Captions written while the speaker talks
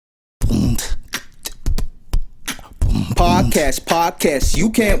Podcast,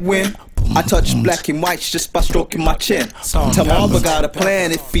 you can't win. I touch black and whites just by stroking my chin. Tell Marva got a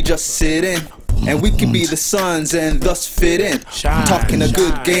plan if he just sit in. And we can be the sons and thus fit in. Talking a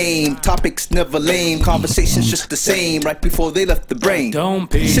good game, topics never lame. Conversations just the same, right before they left the brain.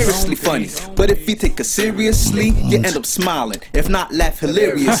 Seriously funny, but if you take it seriously, you end up smiling. If not, laugh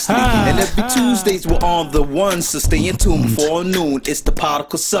hilariously. And every Tuesdays we're on the one, so stay in tune before noon. It's the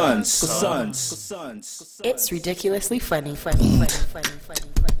Particle Sons. It's ridiculously funny.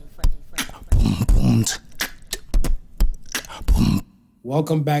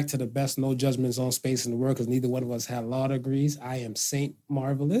 Welcome back to the best no judgment zone space in the world, because neither one of us had law degrees. I am Saint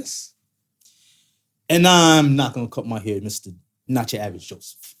Marvelous. And I'm not going to cut my hair, Mr. Not Your Average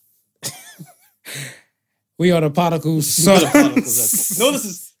Joseph. We are the Particle Sons. No,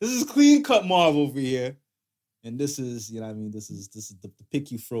 this is clean cut Marv over here. And this is, you know what I mean, this is the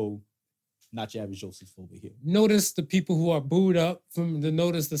pick you throw, Not Your Average Joseph over here. Notice the people who are booed up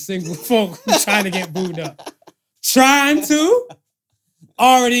notice the single folk trying to get booed up. Trying to?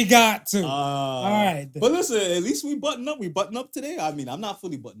 Already got to. All right. But listen, at least we button up. We button up today. I mean, I'm not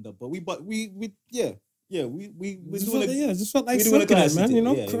fully buttoned up, but we just felt like something, man. You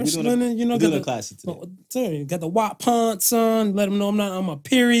know, Christian, you know, got the classy today. You got the white pants on. Let them know I'm a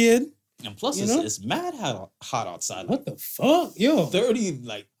period. And plus, it's mad hot outside. What the fuck, yo? 30,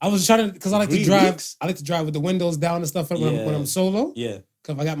 like. I was trying to, because I like to drive. Weeks. I like to drive with the windows down and stuff when I'm solo. Yeah.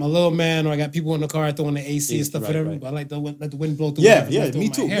 Because if I got my little man or I got people in the car throwing the AC and stuff for them, but I like to let the wind blow through. Me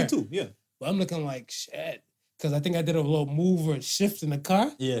too. Yeah. But I'm looking like shit. Because I think I did a little move or shift in the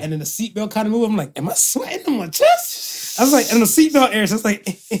car. Yeah. And then the seatbelt kind of moved. I'm like, am I sweating on my chest? I was like, and the seatbelt area, so it's like,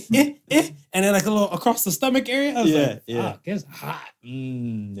 and then like a little across the stomach area. I was like, fuck, it's hot.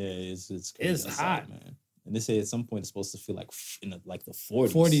 It's crazy. It's hot, man. And they say at some point it's supposed to feel like in the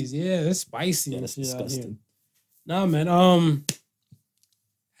 40s. 40s, yeah, it's spicy. Yeah, that's disgusting. Nah, man.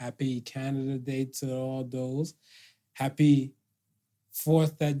 Happy Canada Day to all those. Happy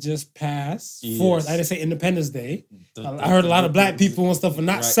 4th that just passed. Yes. 4th, I didn't say Independence Day. I heard a lot of black people and stuff are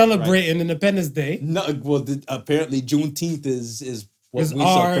not celebrating Independence Day. No, well, apparently Juneteenth is what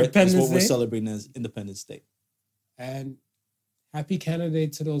we're celebrating as Independence Day. And happy Canada Day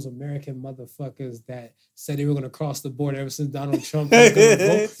to those American motherfuckers that said they were going to cross the border ever since Donald Trump was going to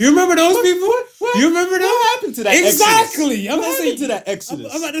vote. You remember those people? What? You remember that? What happened to that? Exactly. What happened to that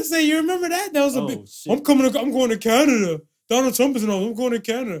exodus? I'm about to say, you remember that? That was a big. Shit. I'm going to Canada. Donald Trump is I'm going to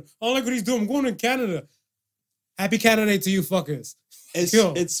Canada. I don't like what he's doing. I'm going to Canada. Happy Canada Day to you fuckers.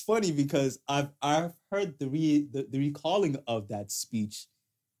 It's funny because I've heard the recalling of that speech.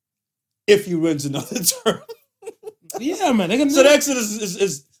 If he runs another term. Yeah, man. So the exodus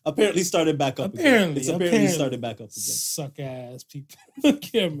is apparently started back up again. It's apparently started back up again. Suck ass people. Look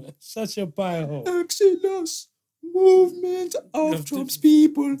here, man. Shut your pie hole. Exodus movement of Trump's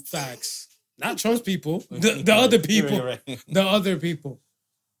people. Facts. Not Trump's people. The other people. Right. The other people.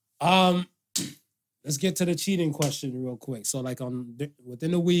 Let's get to the cheating question real quick. So, like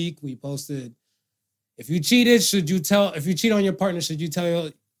within a week, we posted. If you cheat on your partner, should you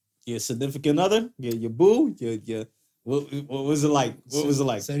tell your significant other, your boo, your what was it like? What was it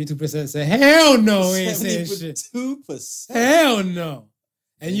like? 72% said, hell no, ain't saying shit. 72%. Hell no.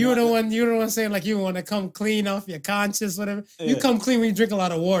 And you're the one saying like you want to come clean off your conscience, whatever. Yeah. You come clean when you drink a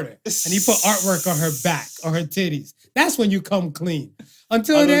lot of water. And you put artwork on her back or her titties. That's when you come clean.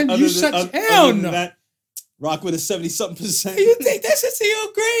 Until then, you shut hell no. That, rock with a 70-something%. You take that shit to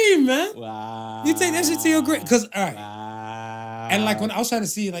your grave, man. Wow. You take that shit to your grave. Because, all right. Wow. And like when I was trying to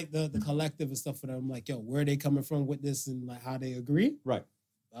see like the collective and stuff for them, I'm like, yo, where are they coming from with this and like how they agree? Right.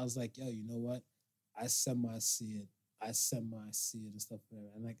 I was like, yo, you know what? I semi-see it and stuff for them.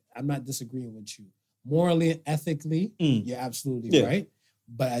 And like, I'm not disagreeing with you. Morally and ethically, you're absolutely right.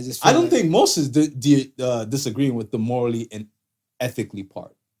 But I just I don't think most is disagreeing with the morally and ethically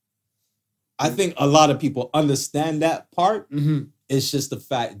part. I think a lot of people understand that part. Mm-hmm. It's just the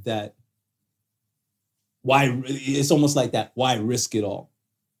fact that it's almost like that. Why risk it all?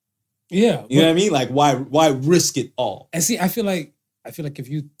 Yeah. You know what I mean? Like why risk it all? And see, I feel like if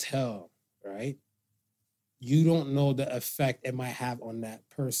you tell, right, you don't know the effect it might have on that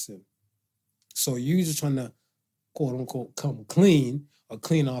person. So you just trying to quote unquote come clean or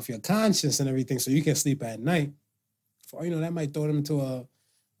clean off your conscience and everything so you can sleep at night. For all you know, that might throw them into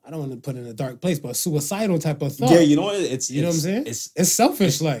I don't want to put in a dark place, but a suicidal type of thought. Yeah, you know what? You know what I'm saying? It's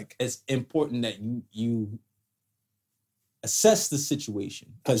selfish. It's important that you assess the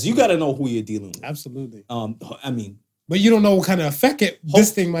situation because you got to know who you're dealing with. Absolutely. But you don't know what kind of effect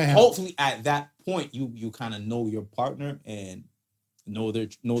this thing might have. Hopefully, at that point, you kind of know your partner and know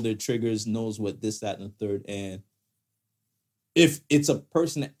their triggers, knows what this, that, and the third, and if it's a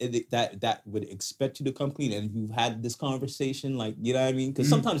person that would expect you to come clean, and you've had this conversation, like, you know what I mean? Because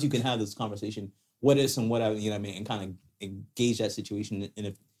sometimes you can have this conversation, what is and whatever, you know what I mean, and kind of engage that situation. And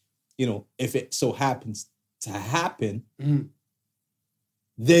if, you know, if it so happens to happen,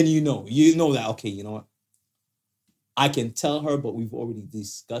 then you know that, okay, you know what, I can tell her, but we've already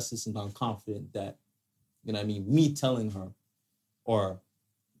discussed this, and I'm confident that, you know what I mean, me telling her, or,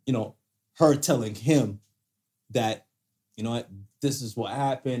 you know, her telling him that, you know what, this is what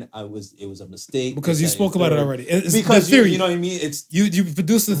happened. It was a mistake. Because you spoke about it already. It's because the theory. You know what I mean? It's you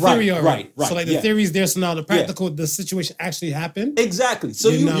produced the theory already. Right. So like the theory's there, so now the practical, the situation actually happened. Exactly. So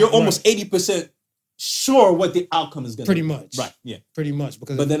you're almost 80% sure what the outcome is going to be. Pretty much. Right. Yeah. Pretty much.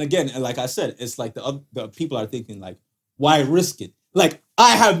 But then again, like I said, it's like the people are thinking like, why risk it? Like,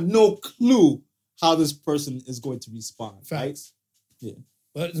 I have no clue how this person is going to respond. Facts. Right? Yeah.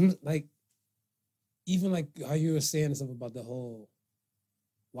 But like, even like how you were saying stuff about the whole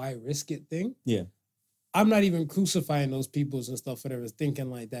why risk it thing. Yeah. I'm not even crucifying those peoples and stuff, whatever, thinking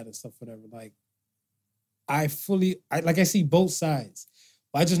like that and stuff, whatever. Like, I see both sides.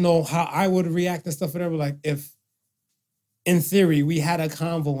 I just know how I would react and stuff, whatever. Like, if in theory we had a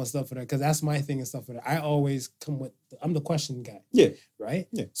convo and stuff, whatever, because that's my thing and stuff, whatever. I always I'm the question guy. Yeah. Right?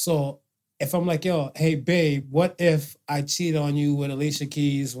 Yeah. So if I'm like, yo, hey, babe, what if I cheated on you with Alicia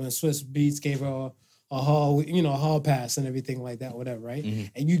Keys when Swiss Beats gave her a hall pass and everything like that, whatever, right? Mm-hmm.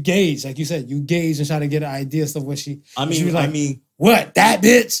 And you gauge, like you said, and try to get an idea of what she was like, what, that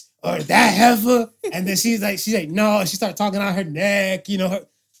bitch or that heifer? And then she's like, no, she started talking out her neck, you know,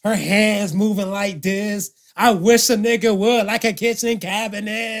 her hands moving like this. I wish a nigga would, like a kitchen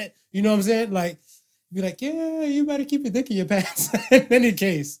cabinet. You know what I'm saying? Like, be like, yeah, you better keep your dick in your pants. In any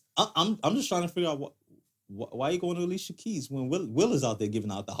case. I'm just trying to figure out why are you going to Alicia Keys when Will is out there giving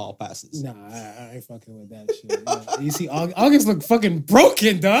out the hall passes? Nah, I ain't fucking with that shit. Yeah. You see, August look fucking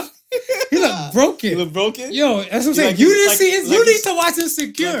broken, dog. He look broken. He look broken? Yo, that's what I'm saying. You need to watch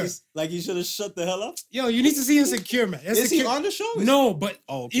Insecure. Like you should have shut the hell up? Yo, you need to see Insecure, man. Is he on the show? No, but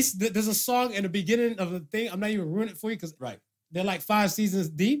there's a song in the beginning of the thing. I'm not even ruining it for you because they're like 5 seasons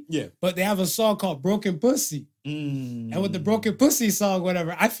deep. Yeah. But they have a song called Broken Pussy. And with the Broken Pussy song,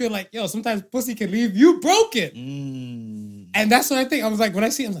 whatever, I feel like, yo, sometimes pussy can leave you broken. And that's what I think. I was like, when I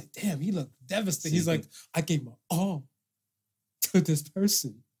see him, I'm like, damn, he looked devastated. He's like, I gave my all to this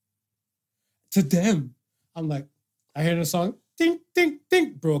person. To them. I'm like, I hear the song, ding, ding,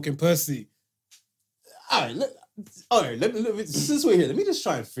 ding, Broken Pussy. All right, let me since we're here, let me just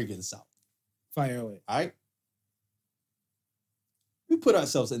try and figure this out. Fire away. All right. We put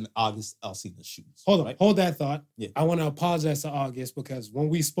ourselves in August Alsina's shoes. Hold that thought. Yeah. I want to apologize to August because when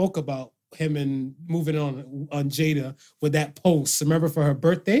we spoke about him and moving on Jada with that post, remember for her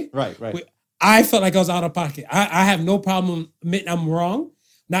birthday? Right. I felt like I was out of pocket. I have no problem admitting I'm wrong,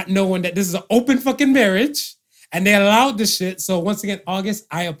 not knowing that this is an open fucking marriage and they allowed this shit. So once again, August,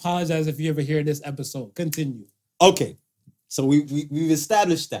 I apologize if you ever hear this episode. Continue. Okay. So we've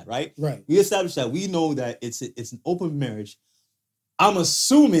established that, right? Right. We established that. We know that it's an open marriage. I'm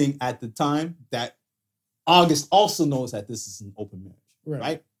assuming at the time that August also knows that this is an open marriage,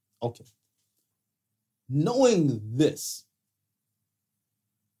 right? Okay. Knowing this,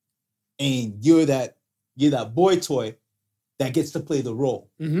 and you're that boy toy that gets to play the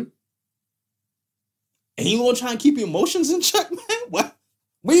role, and you gonna try and keep your emotions in check, man? What?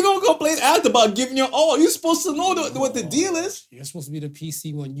 When you gonna go play the act about giving your all? You're supposed to know what the deal is. You're supposed to be the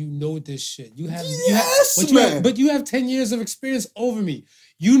PC when you know this shit. You have, man. But you have 10 years of experience over me.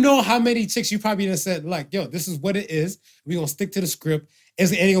 You know how many chicks you probably done said, like, yo, this is what it is. We're gonna stick to the script.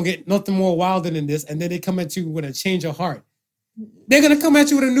 It ain't gonna get nothing more wilder than this. And then they come at you with a change of heart. They're gonna come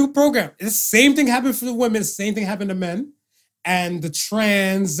at you with a new program. The same thing happened for the women, the same thing happened to men, and the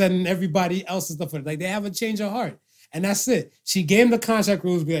trans and everybody else and stuff. Like, they have a change of heart. And that's it. She gave him the contract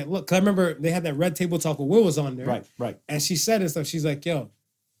rules. Be like, look, 'cause I remember they had that red table talk with Will was on there. Right. And she said and stuff. She's like, yo,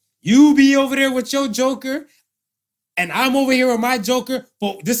 you be over there with your joker, and I'm over here with my joker,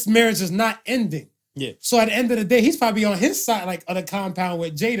 but this marriage is not ending. Yeah. So at the end of the day, he's probably on his side, like on the compound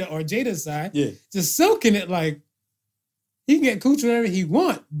with Jada or Jada's side. Yeah. Just silking it like he can get cooch whenever he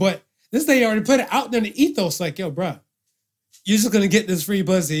want. But this day already put it out there in the ethos, like, yo, bro. You're just gonna get this free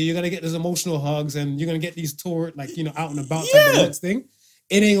buzzy. You're gonna get this emotional hugs, and you're gonna get these tour, like, you know, out and about type of next thing.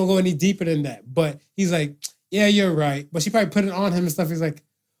 It ain't gonna go any deeper than that. But he's like, yeah, you're right. But she probably put it on him and stuff. He's like,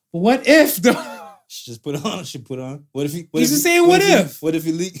 well, what if though? She just put it on. She put it on. What if he? He's just saying, what if? What if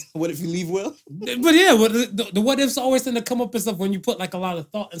you leave? What if you leave Will? But yeah, the what ifs always tend to come up and stuff when you put like a lot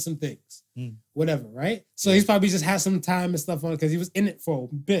of thought in some things, whatever, right? So he's probably just had some time and stuff on it because he was in it for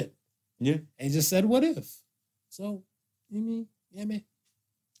a bit. Yeah, and he just said, what if? So. You mean? Yeah, man.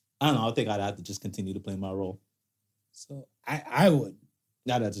 I don't know. I think I'd have to just continue to play my role. So I would.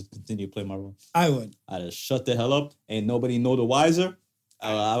 I'd have to continue to play my role. I would. I'd have shut the hell up. Ain't nobody know the wiser.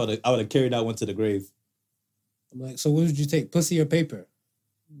 I would have carried that one to the grave. I'm like, so what would you take? Pussy or paper?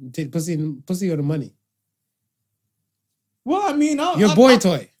 You take pussy or the money? Well, I mean, your boy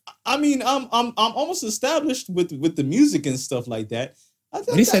toy. I mean, I'm almost established with the music and stuff like that.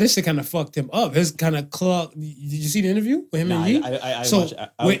 But he said this shit kind of fucked him up. His kind of club. Did you see the interview with him and Yee? I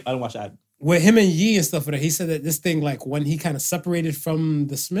don't watch that. With him and Yee and stuff, he said that this thing, like when he kind of separated from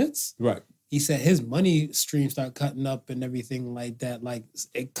the Smiths, right? He said his money stream started cutting up and everything like that. Like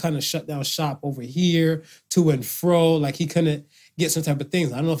it kind of shut down shop over here to and fro. Like he couldn't get some type of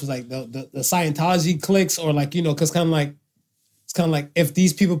things. I don't know if it's like the Scientology clicks or like, you know, because it's kind of like if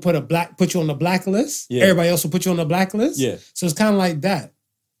these people put you on the blacklist, everybody else will put you on the blacklist. Yeah. So it's kind of like that.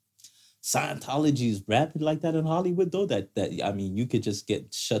 Scientology is rapid like that in Hollywood, though. That I mean, you could just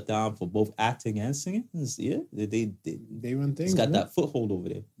get shut down for both acting and singing. Yeah, they run things. It's got that foothold over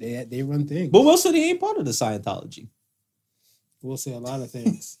there. They run things. But Will said he ain't part of the Scientology. Will say a lot of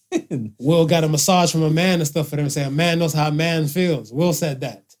things. Will got a massage from a man and stuff for them. Say a man knows how a man feels. Will said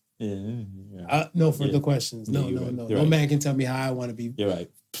that. Yeah. No further questions. No. Right. No man can tell me how I want to be. You're right.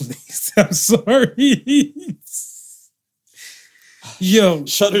 Please, I'm sorry. Yo,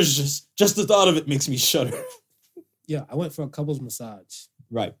 shudders. Just the thought of it makes me shudder. Yeah, I went for a couples massage.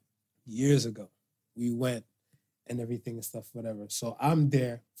 Right. Years ago, we went and everything and stuff, whatever. So I'm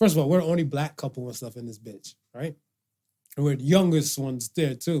there. First of all, we're the only black couple and stuff in this bitch, right? And we're the youngest ones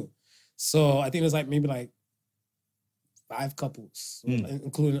there too. So I think there's like maybe like 5 couples,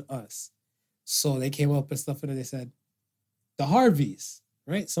 including us. So they came up and stuff and they said, the Harveys,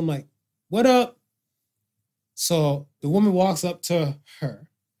 right? So I'm like, what up? So the woman walks up to her.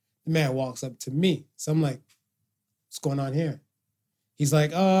 The man walks up to me. So I'm like, what's going on here? He's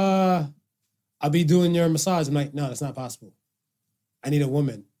like, I'll be doing your massage. I'm like, no, that's not possible. I need a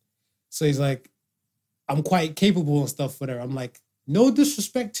woman. So he's like, I'm quite capable and stuff with her. I'm like, no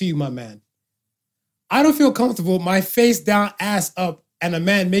disrespect to you, my man. I don't feel comfortable, my face down, ass up, and a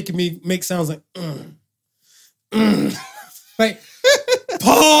man making me make sounds like, like,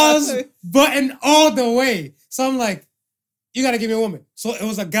 pause button all the way. So I'm like, you gotta give me a woman. So it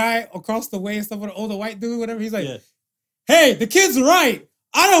was a guy across the way and stuff with an older white dude, whatever. He's like, hey, the kid's right.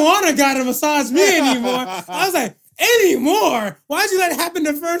 I don't want a guy to massage me anymore. I was like, anymore? Why'd you let it happen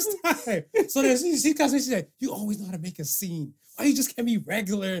the first time? So then she comes and she said, you always know how to make a scene. Why you just can't be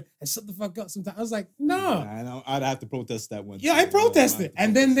regular and shut the fuck up sometimes? I was like, no. I'd have to protest that one. Yeah, I protested.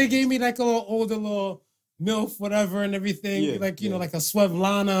 And then they gave me like a little older little MILF, whatever, and everything. Yeah, like, you know, like a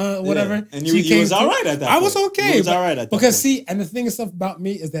Swevlana, whatever. Yeah. And you was all right at that point. I was okay. You was all right at that because, see, and the thing and stuff about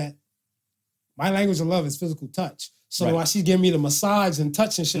me is that my language of love is physical touch. So while she's giving me the massage and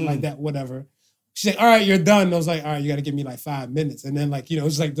touch and shit like that, whatever, she's like, all right, you're done. And I was like, all right, you got to give me like 5 minutes. And then like, you know,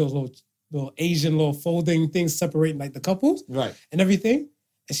 it's like those little Asian little folding things separating like the couples. Right. And everything.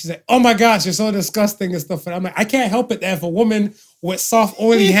 And she's like, oh my gosh, you're so disgusting and stuff. And I'm like, I can't help it that if a woman with soft,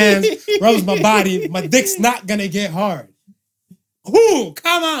 oily hands rubs my body, my dick's not going to get hard. Ooh,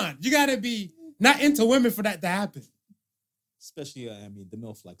 come on. You got to be not into women for that to happen. Especially, I mean, the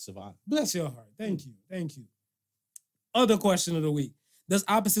MILF like Savannah. Bless your heart. Thank you. Thank you. Other question of the week. Does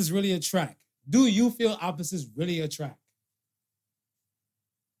opposites really attract? Do you feel opposites really attract?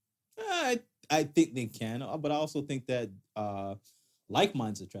 I think they can, but I also think that like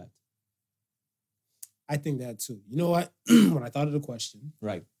minds attract. I think that too. You know what? When I thought of the question,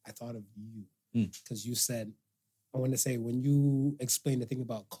 right, I thought of you because you said, I want to say when you explain the thing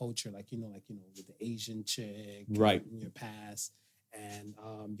about culture, like you know, with the Asian chick, right, in your past, and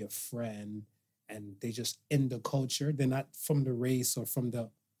your friend, and they just in the culture. They're not from the race or from the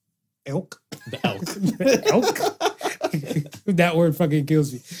elk. The elk. The elk. That word fucking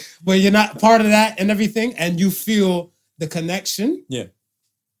kills me. But you're not part of that and everything, and you feel the connection. Yeah.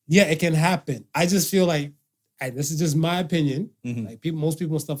 Yeah, it can happen. I just feel like, this is just my opinion. Like most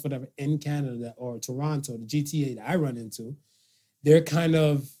people and stuff, whatever, in Canada or Toronto, the GTA that I run into, they're kind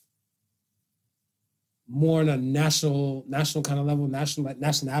of more on a national kind of level,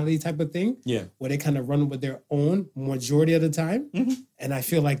 nationality type of thing. Yeah. Where they kind of run with their own majority of the time. And I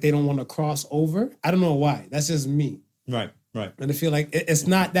feel like they don't want to cross over. I don't know why. That's just me. Right. And I feel like it's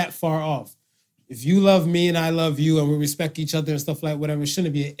not that far off. If you love me and I love you and we respect each other and stuff like whatever, it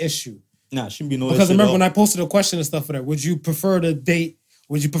shouldn't be an issue. Nah, it shouldn't be no issue. Because I remember when I posted a question and stuff for that, would you prefer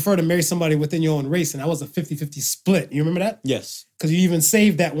to marry somebody within your own race? And that was a 50-50 split. You remember that? Yes. Because you even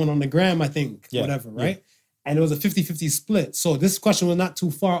saved that one on the gram, I think. Yeah. Whatever, right? And it was a 50-50 split. So this question was not too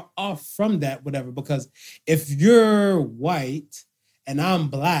far off from that, whatever, because if you're white and I'm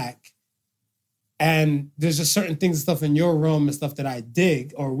black and there's just certain things and stuff in your realm and stuff that I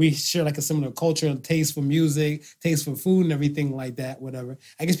dig, or we share like a similar culture and taste for music, taste for food and everything like that, whatever,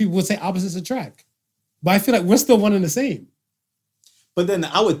 I guess people would say opposites attract. But I feel like we're still one and the same. But then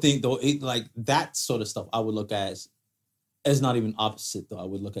I would think, though, like that sort of stuff I would look at as not even opposite, though. I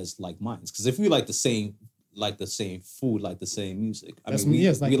would look as like minds. Because if we like the same food, like the same music. I mean,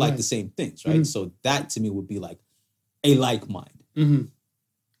 we like the same things, right? Mm-hmm. So that to me would be like a like mind. Mm-hmm.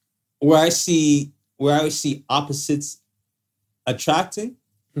 Where I see opposites attracting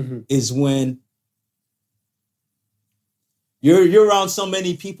is when you're around so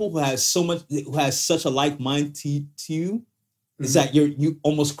many people who has such a like mind to you, is that you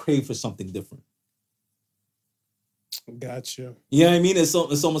almost crave for something different. Gotcha. You know what I mean? It's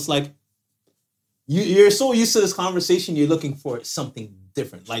almost like you're so used to this conversation, you're looking for something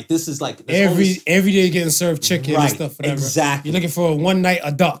different. Like this is like every day getting served chicken and stuff, whatever. Exactly. You're looking for one night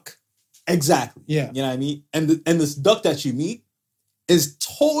a duck. Exactly. Yeah. You know what I mean? And this duck that you meet is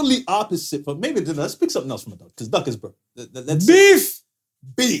totally opposite from maybe let's pick something else from a duck, because duck is bird. That's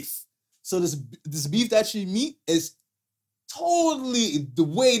beef. So this beef that you meet is totally the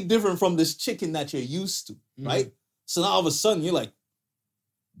way different from this chicken that you're used to, right? So now all of a sudden you're like,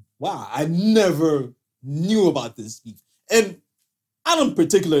 wow, I never knew about this beef. And I don't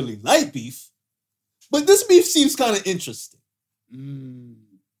particularly like beef, but this beef seems kind of interesting. You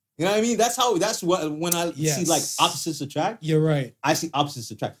know what I mean? That's what when I see like opposites attract. You're right. I see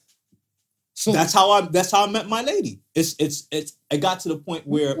opposites attract. So that's how I met my lady. It got to the point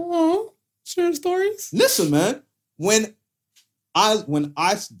where sharing stories. Listen, man, when I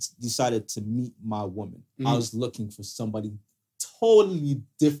decided to meet my woman, I was looking for somebody totally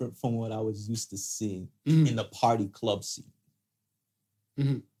different from what I was used to seeing in the party club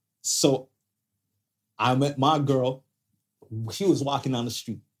scene. So I met my girl. She was walking down the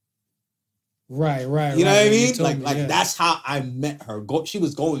street. Right. You know what I mean? Like that's how I met her. She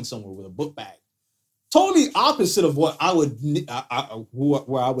was going somewhere with a book bag. Totally opposite of what I would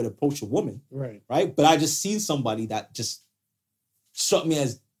where I would approach a woman. Right. But I just seen somebody that just struck me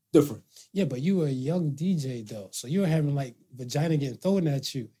as different. Yeah, but you were a young DJ though, so you were having like vagina getting thrown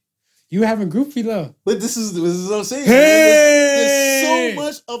at you. You were having groupie love. But this is what I'm saying. Hey! There's so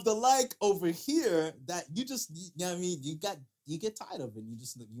much of the like over here that you just, you know what I mean? You get tired of it.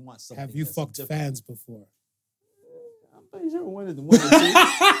 You want something. Have you fucked different. Fans before? I'm pretty sure one of the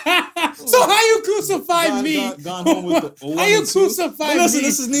two. So how you crucify me? Gone home with the how you crucify me? Listen,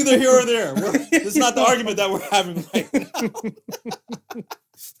 this is neither here or there. This is not the argument that we're having right now.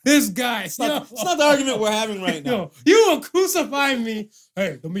 This guy. It's not the argument we're having right now. Yo, you will crucify me.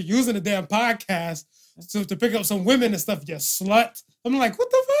 Hey, don't be using the damn podcast to pick up some women and stuff, you slut. I'm like, what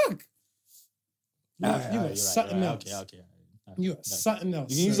the fuck? You are something else. Okay. You are something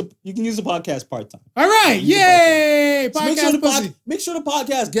else. You can use the podcast part-time. All right. Yay! So make sure the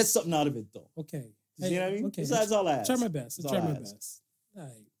podcast gets something out of it, though. Okay. You know what I mean? Okay. Besides all that. Try my best. All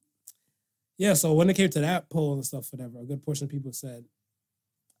right. Yeah, so when it came to that poll and stuff, whatever, a good portion of people said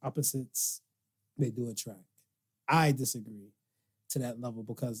opposites, they do attract. I disagree to that level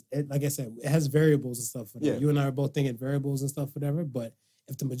because, like I said, it has variables and stuff. Whatever. Yeah. You and I are both thinking variables and stuff, whatever. But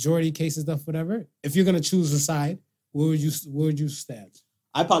if the majority case and stuff, whatever, if you're gonna choose a side, where would you stand?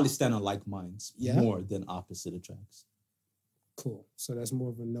 I probably stand on like minds more than opposite attracts. Cool. So that's more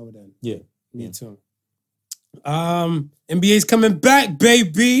of a no then. Yeah. Me too. NBA's coming back,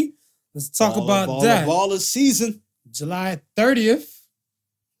 baby. Let's talk about that. Baller season. July 30th.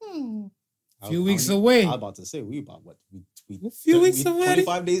 A few weeks away. I was about to say, we about what? A few weeks away.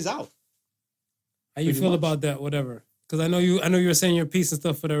 25 days out. How you feel about that, whatever? Because I know you were saying your piece and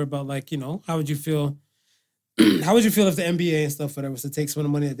stuff, whatever, about like, you know, how would you feel? How would you feel if the NBA and stuff, whatever, was to take some of the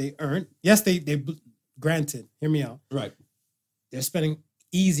money that they earned? Yes, they granted, hear me out. Right. They're spending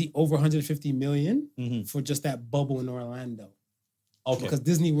easy over $150 million for just that bubble in Orlando. Okay. Because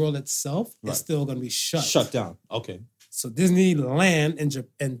Disney World itself is still going to be shut. Shut down. Okay. So Disneyland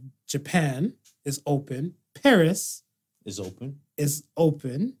in Japan is open. Paris is open.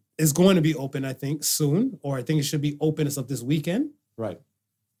 Is going to be open, I think, soon. Or I think it should be open as of this weekend. Right.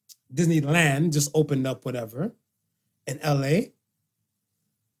 Disneyland just opened up, whatever, in LA.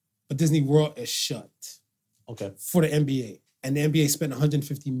 But Disney World is shut. Okay. For the NBA. And the NBA spent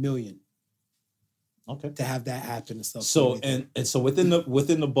 $150 million. Okay. To have that happen and stuff. So and so within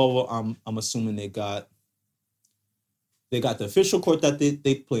the bubble, I'm assuming they got the official court that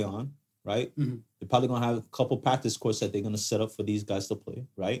they play on, right? Mm-hmm. They're probably gonna have a couple practice courts that they're gonna set up for these guys to play,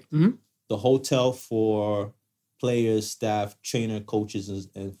 right? Mm-hmm. the hotel for players, staff, trainer, coaches,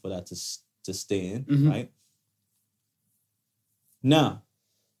 and for that to stay in, right? Now,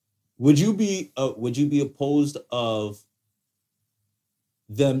 would you be opposed of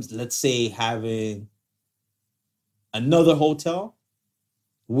them, let's say, having another hotel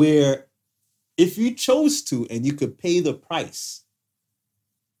where if you chose to and you could pay the price,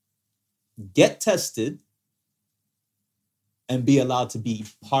 get tested, and be allowed to be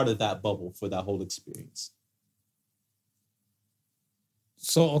part of that bubble for that whole experience?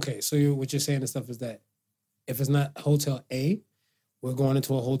 So, okay, so what you're saying and stuff is that if it's not Hotel A, we're going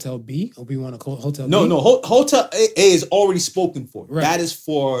into a Hotel B, or we want a Hotel B? No. Hotel A is already spoken for. Right. That is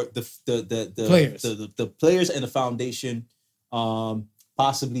for the players, the players and the foundation,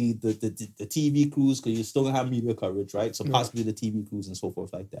 possibly the TV crews, because you're still gonna have media coverage, right? So possibly the TV crews and so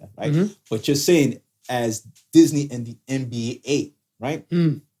forth like that, right? Mm-hmm. But you're saying as Disney and the NBA, right?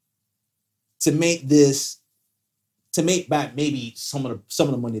 To make back maybe some of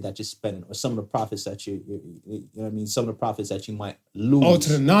the money that you're spending, or some of the profits that you know what I mean, some of the profits that you might lose. Oh,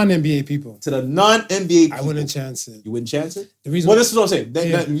 to the non-NBA people. To the non-NBA people. I wouldn't chance it. You wouldn't chance it? The reason. Well, this is what I'm saying.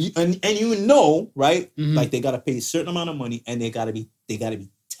 And you know, right? Mm-hmm. Like they gotta pay a certain amount of money, and they gotta be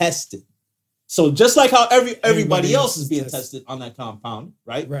tested. So just like how everybody else is being tested on that compound,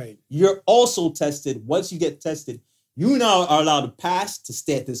 right? Right. You're also tested. Once you get tested, you now are allowed to pass to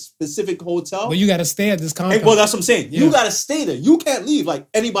stay at this specific hotel. But you got to stay at this compound. Well, that's what I'm saying. Yeah. You got to stay there. You can't leave like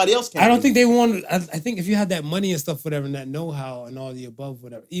anybody else can. I don't think they want. I think if you had that money and stuff, whatever, and that know-how and all the above,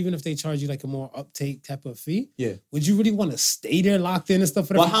 whatever, even if they charge you like a more uptake type of fee, would you really want to stay there locked in and stuff?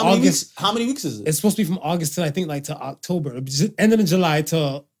 Whatever. Well, how many weeks is it? It's supposed to be from August to I think like to October, end of July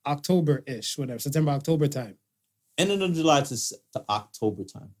to October-ish, whatever, September, October time. End of July to October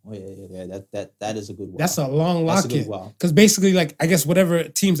time. Oh yeah. That is a good while. That's a long lock-in. Because basically, like, I guess whatever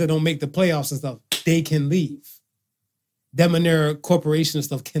teams that don't make the playoffs and stuff, they can leave. Them and their corporation and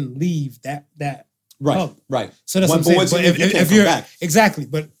stuff can leave that right, hub. Right. So that's what I'm saying. But if you're back. Exactly,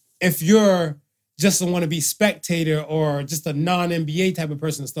 but if you're just a wannabe spectator or just a non-NBA type of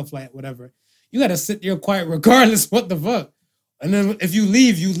person and stuff like whatever, you got to sit there quiet regardless. What the fuck? And then if you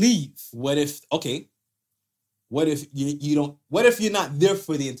leave, you leave. What if you don't? What if you're not there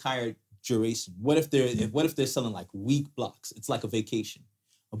for the entire duration? What if they're selling like week blocks? It's like a vacation,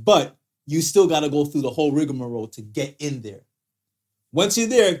 but you still got to go through the whole rigmarole to get in there. Once you're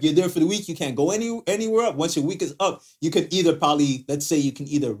there for the week. You can't go anywhere up. Once your week is up, you can either let's say you can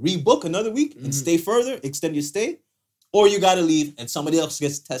either rebook another week and stay further, extend your stay, or you got to leave and somebody else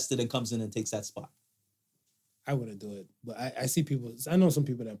gets tested and comes in and takes that spot. I wouldn't do it, but I see people. I know some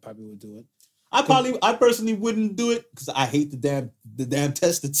people that probably would do it. I personally wouldn't do it because I hate the damn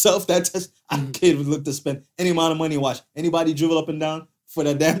test itself. That test, I can't even look to spend any amount of money and watch anybody dribble up and down for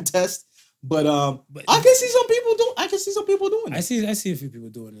that damn test. But I can see some people do. I can see some people doing it. I see a few people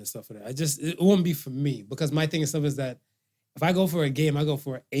doing it and stuff for that. It won't be for me because my thing and stuff is that if I go for a game, I go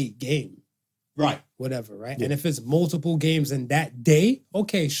for a game. Right. Whatever, right? Yeah. And if it's multiple games in that day,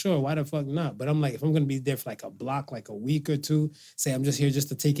 okay, sure, why the fuck not? But I'm like, if I'm going to be there for like a block, like a week or two, say I'm just here just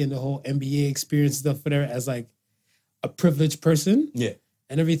to take in the whole NBA experience stuff, whatever, as like a privileged person. Yeah.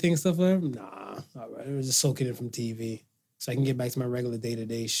 And everything, stuff like that, nah, all right. I was just soaking it from TV so I can get back to my regular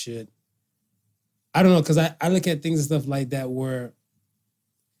day-to-day shit. I don't know, because I look at things and stuff like that where,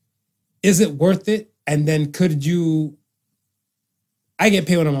 is it worth it? And then I get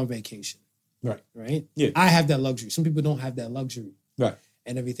paid when I'm on vacation. Right? Yeah. I have that luxury. Some people don't have that luxury. Right.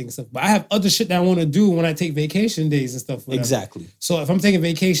 And everything and stuff. But I have other shit that I want to do when I take vacation days and stuff. Whatever. Exactly. So if I'm taking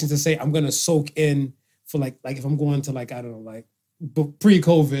vacation to say I'm going to soak in for like if I'm going to like, I don't know, like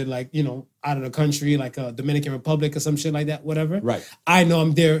pre-COVID, like, you know, out of the country, like a Dominican Republic or some shit like that, whatever. Right. I know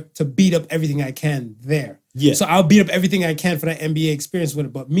I'm there to beat up everything I can there. Yeah. So I'll beat up everything I can for that NBA experience with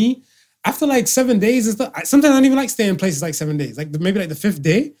it. But me, after like 7 days and stuff, sometimes I don't even like staying in places like 7 days. Like maybe like the 5th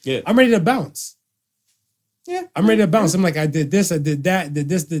day, I'm ready to bounce. Yeah. I'm ready to bounce. I'm like, I did this, I did that, did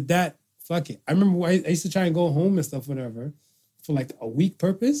this, did that. Fuck it. I remember I used to try and go home and stuff, whatever, for like a week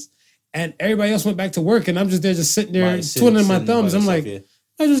purpose. And everybody else went back to work and I'm just there just sitting there twiddling my thumbs. I'm like,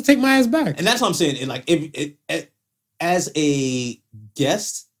 I just take my ass back. And that's what I'm saying. And like, as a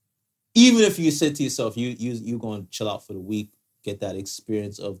guest, even if you said to yourself, you going to chill out for the week, get that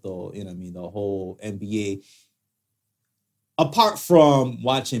experience of the whole NBA. Apart from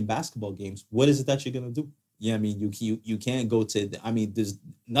watching basketball games, what is it that you're gonna do? Yeah, I mean, you can't go to. There's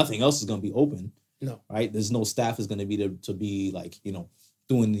nothing else is gonna be open. No, right? There's no staff is gonna be there to be like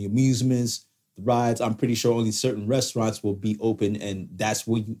doing the amusements, the rides. I'm pretty sure only certain restaurants will be open, and that's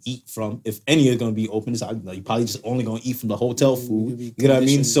where you eat from. If any are gonna be open, you're probably just only gonna eat from the hotel food. You know what I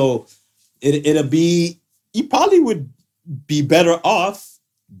mean? So it'll be, you probably would be better off,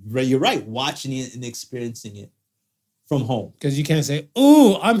 you're right, watching it and experiencing it from home. Because you can't say,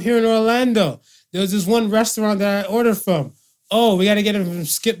 "Ooh, I'm here in Orlando. There's this one restaurant that I ordered from. Oh, we got to get them to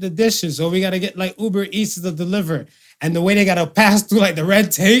skip the dishes. Or we got to get like Uber Eats to deliver." And the way they got to pass through like the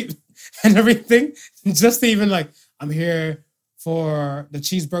red tape and everything, just to even like, "I'm here for the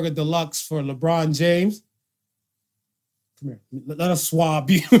cheeseburger deluxe for LeBron James. Come here. Let us swab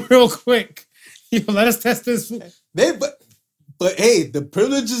you real quick. Let us test this." But hey, the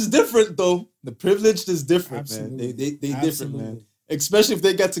privilege is different though. The privilege is different, Absolutely. man. They different, Absolutely. man. Especially if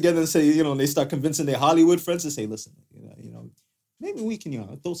they get together and say, they start convincing their Hollywood friends to say, "Listen, maybe we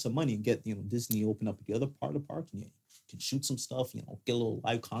can, throw some money and get, Disney open up the other part of the park, and you can shoot some stuff, get a little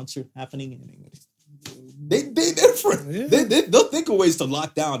live concert happening." And they different. Yeah. They'll think of ways to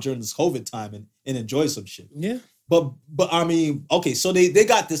lock down during this COVID time and enjoy some shit. Yeah. But I mean, okay, so they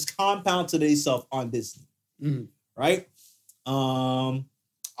got this compound to themselves on Disney, right?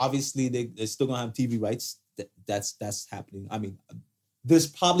 Obviously they're still gonna have TV rights. That's happening. I mean, this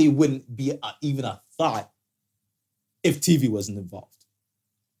probably wouldn't be even a thought if TV wasn't involved.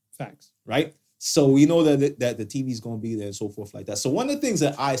 Facts. Right? So we know that the TV is gonna be there and so forth like that. So one of the things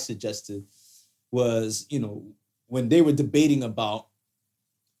that I suggested was, when they were debating about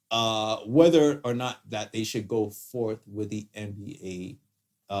whether or not that they should go forth with the NBA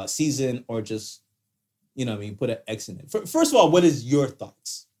season or just, put an X in it. First of all, what is your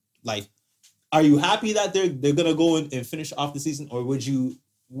thoughts? Like, are you happy that they're gonna go and finish off the season, or would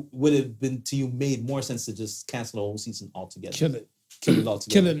it have been to you made more sense to just cancel the whole season altogether? Kill it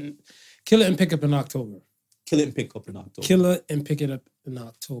altogether. Kill it and pick up in October. Kill it and pick up in October. Kill it and pick it up in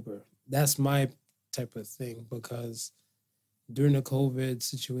October. That's my type of thing, because during the COVID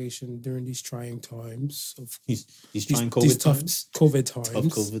situation, during these trying times of these tough COVID times. Tough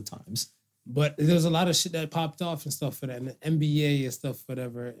COVID times. But there's a lot of shit that popped off and stuff for that. And the NBA and stuff,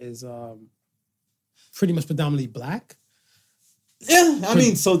 whatever, is pretty much predominantly black. Yeah,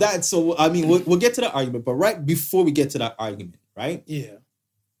 we'll get to that argument. But right before we get to that argument, right? Yeah.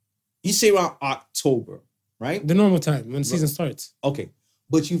 You say around October, right? The normal time when the season starts. Okay.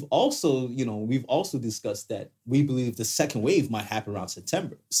 But we've also discussed that we believe the second wave might happen around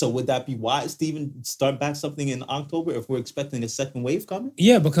September. So would that be wise to even start back something in October if we're expecting a second wave coming?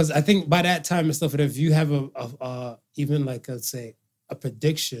 Yeah, because I think by that time and stuff, if you have a even like, let's say, a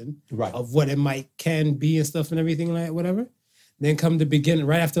prediction of what it can be and stuff and everything like whatever, then come the beginning,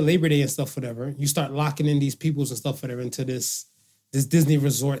 right after Labor Day and stuff, whatever, you start locking in these peoples and stuff, whatever, into this Disney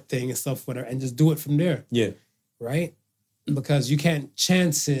resort thing and stuff, whatever, and just do it from there. Yeah. Right? Because you can't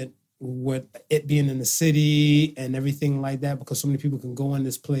chance it with it being in the city and everything like that, because so many people can go in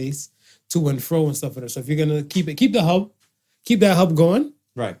this place to and fro and stuff like that. So if you're gonna keep that hub going,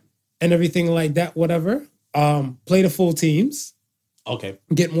 right, and everything like that, whatever. Play the full teams. Okay.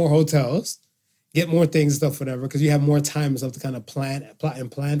 Get more hotels, get more things and stuff, whatever, because you have more time and stuff to kind of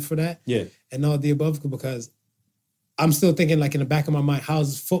plan for that. Yeah. And all the above, because I'm still thinking, like, in the back of my mind,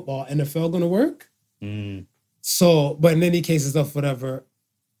 how's football, NFL gonna work? So, but in any case and stuff, whatever,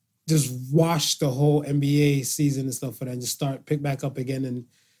 just watch the whole NBA season and stuff, and just pick back up again in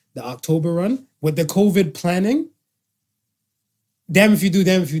the October run. With the COVID planning, damn if you do,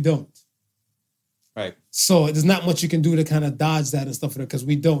 damn if you don't. Right. So there's not much you can do to kind of dodge that and stuff, because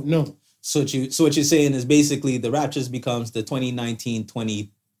we don't know. So what you're saying is basically the Raptors becomes the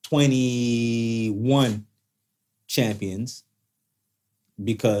 2019-2021 champions,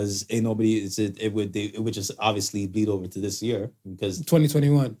 because ain't nobody. It would just obviously bleed over to this year, because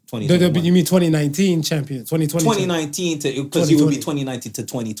 2021. You mean 2019 champion? 2019 because you would be 2019 to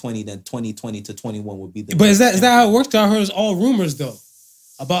 2020, then 2020 to 21 would be the. But is that how it works? I heard it's all rumors though,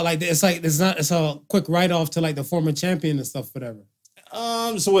 about like it's a quick write off to like the former champion and stuff, whatever.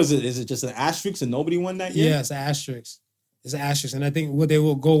 So is it just an asterisk and nobody won that year? Yeah, it's an asterisk. It's an asterisk, and I think what they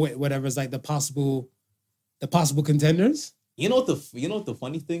will go with, whatever, is like the possible contenders. You know what the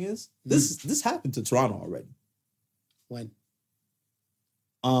funny thing is? This happened to Toronto already. When?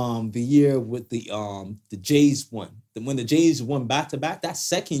 The year with the Jays won. When the Jays won back to back, that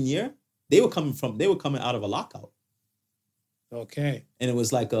second year, they were coming out of a lockout. Okay. And it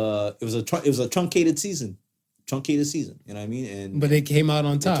was like it was a truncated season. You know what I mean? But they came out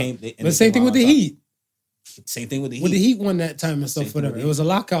on top. But same thing with the Heat. Same thing with the Heat. When the Heat won that time and stuff, whatever. It was a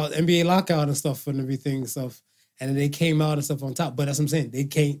lockout, NBA lockout and stuff and everything and stuff. And then they came out and stuff on top. But that's what I'm saying.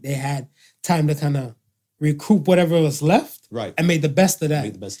 They had time to kind of recoup whatever was left. Right. And made the best of that.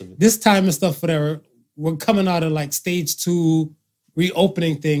 Made the best of it. This time and stuff, whatever, we're coming out of like stage 2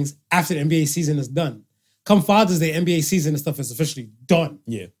 reopening things after the NBA season is done. come Father's Day, NBA season and stuff is officially done.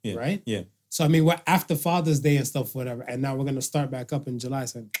 Yeah. Right? Yeah. So, I mean, we're after Father's Day and stuff, whatever. And now we're going to start back up in July.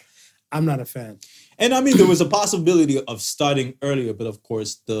 So I'm not a fan. And I mean, there was a possibility of starting earlier, but of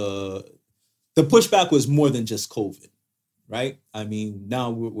course, the pushback was more than just COVID, right? I mean, now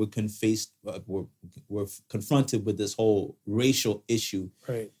we're confronted with this whole racial issue.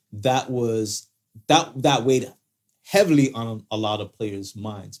 Right. That weighed heavily on a lot of players'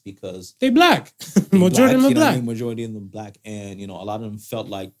 minds because they black. Majority of them black. Majority of them black, and a lot of them felt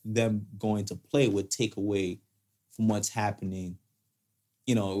like them going to play would take away from what's happening.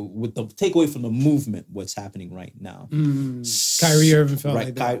 With the takeaway from the movement, what's happening right now. Kyrie Irving felt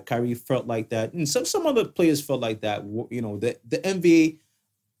like that. Kyrie felt like that, and some other players felt like that. The NBA,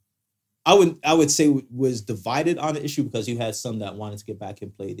 I would say was divided on the issue because you had some that wanted to get back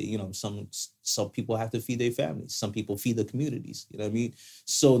and play. Some people have to feed their families. Some people feed the communities. You know what I mean?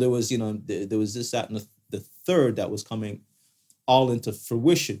 So there was there was this, that, and the third that was coming all into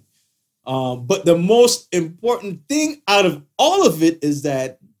fruition. But the most important thing out of all of it is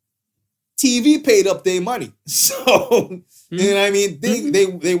that TV paid up their money. So you know what I mean?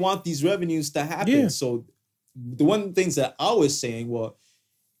 They want these revenues to happen. Yeah. So the one of the things that I was saying, well,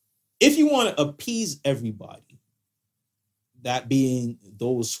 if you want to appease everybody, that being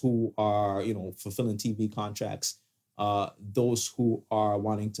those who are, fulfilling TV contracts, those who are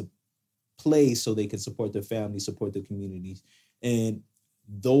wanting to play so they can support their families, support their communities, and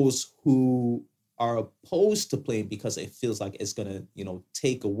those who are opposed to playing because it feels like it's going to,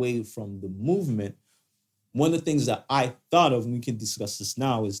 take away from the movement. One of the things that I thought of, and we can discuss this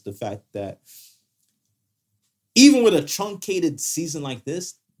now, is the fact that even with a truncated season like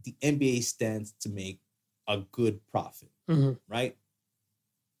this, the NBA stands to make a good profit, right?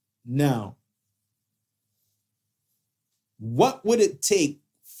 Now, what would it take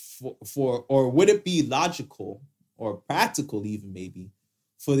for, or would it be logical or practical even maybe,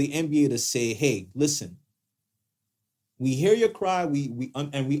 for the NBA to say, hey, listen, we hear your cry, we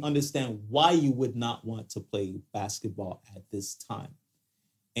understand why you would not want to play basketball at this time.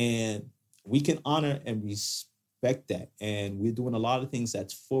 And we can honor and respect that. And we're doing a lot of things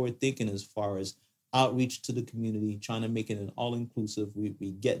that's forward thinking as far as outreach to the community, trying to make it an all-inclusive. We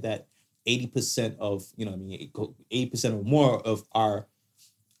get that 80% of, 80% or more of our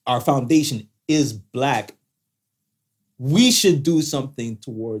foundation is Black. We should do something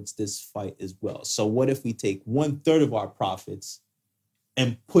towards this fight as well. So what if we take 1/3 of our profits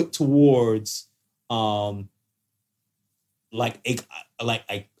and put towards like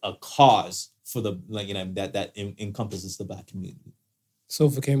a cause for the that encompasses the Black community.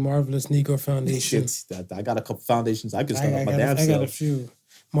 Sofa K Marvelous Negro Foundation. I got a couple foundations. I can start up my damn self. I got a few.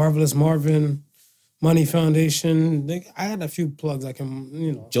 Marvelous Marvin, Money Foundation. I had a few plugs I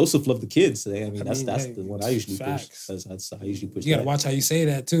can, Joseph loved the kids. That's the one I usually push. That's how I usually push. You gotta watch how you say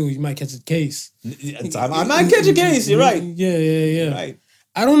that too. You might catch a case. I might catch a case. You're right. Yeah. Right.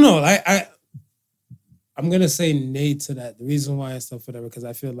 I don't know. I'm gonna say nay to that. The reason why and stuff, whatever, because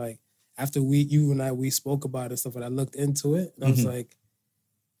I feel like after you and I spoke about it and stuff, and I looked into it, and I was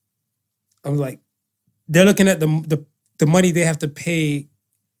like, they're looking at the money they have to pay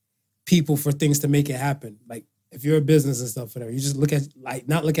people for things to make it happen. Like if you're a business and stuff, whatever, you just look at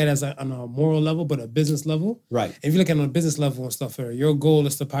not look at it as on a moral level, but a business level. Right. If you look at it on a business level and stuff, whatever, your goal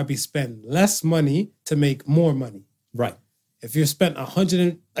is to probably spend less money to make more money. Right. If you're spent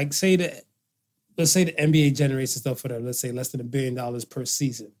let's say the NBA generates and stuff, whatever, let's say less than $1 billion per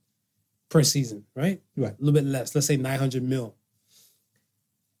season, right? Right. A little bit less. Let's say 900 mil.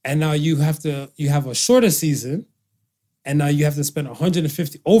 And now you have a shorter season, and now you have to spend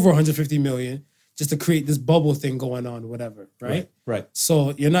over 150 million just to create this bubble thing going on, whatever, right? Right.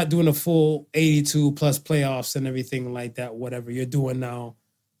 So you're not doing a full 82 plus playoffs and everything like that, whatever. You're doing now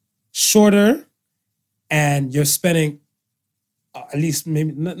shorter, and you're spending at least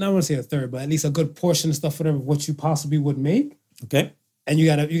maybe not want to say a third, but at least a good portion of stuff, whatever what you possibly would make. Okay. And you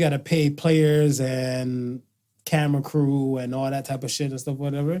gotta pay players and camera crew and all that type of shit and stuff,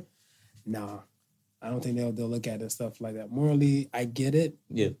 whatever. Nah, I don't think they'll look at it and stuff like that. Morally, I get it.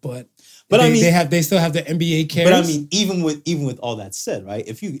 Yeah. But they still have the NBA cares. But I mean, even with all that said, right?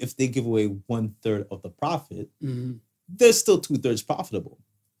 If they give away 1/3 of the profit, they're still 2/3 profitable.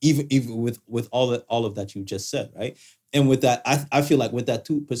 Even with all of that you just said, right? And with that, I feel like with that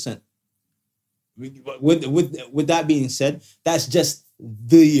 2%, with that being said, that's just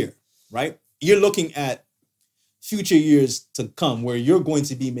the year, right? You're looking at future years to come where you're going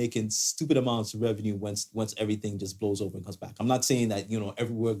to be making stupid amounts of revenue once everything just blows over and comes back. I'm not saying that,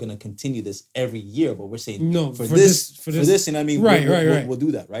 we're going to continue this every year, but we're saying for this, and I mean, right. We'll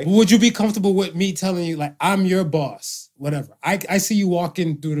do that, right? But would you be comfortable with me telling you, like, I'm your boss, whatever? I see you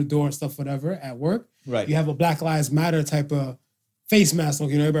walking through the door and stuff, whatever, at work. Right. You have a Black Lives Matter type of face mask.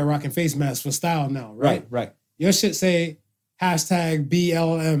 Everybody rocking face masks for style now, right? Right. Your shit say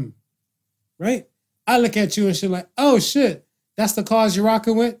 #BLM, right? I look at you and shit like, oh shit, that's the cause you're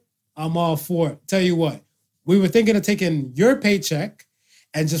rocking with? I'm all for it. Tell you what, we were thinking of taking your paycheck,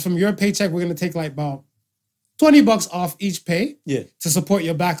 and just from your paycheck, we're gonna take like about $20 off each pay to support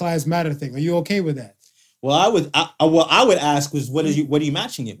your Black Lives Matter thing. Are you okay with that? Well, I would ask was what are you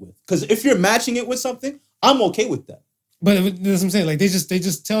matching it with? Because if you're matching it with something, I'm okay with that. But that's what I'm saying. Like they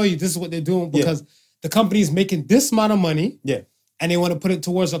just tell you this is what they're doing because the company's making this amount of money. Yeah. And they want to put it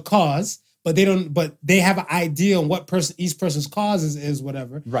towards a cause, but they have an idea on what each person's cause is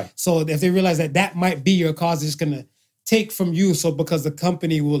whatever. Right. So if they realize that might be your cause, they're just gonna take from you. So because the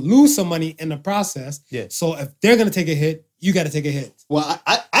company will lose some money in the process. Yeah. So if they're gonna take a hit, you got to take a hit. Well,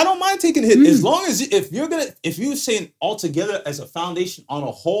 I don't mind taking a hit as long as if you're saying altogether as a foundation on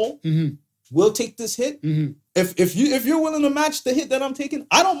a whole, we'll take this hit. Mm-hmm. If you're willing to match the hit that I'm taking,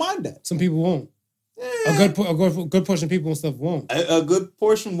 I don't mind that. Some people won't. A good portion of people and stuff won't. A good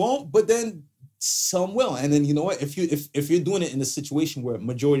portion won't, but then some will. And then you know what? If you're doing it in a situation where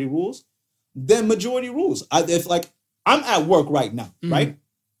majority rules, then majority rules. If like I'm at work right now, right?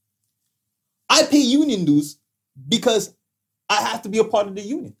 I pay union dues because I have to be a part of the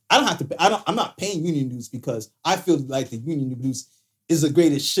union. I'm not paying union dues because I feel like the union dues is the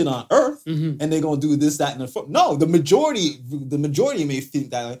greatest shit on earth, and they're gonna do this, that, and the front. No, the majority may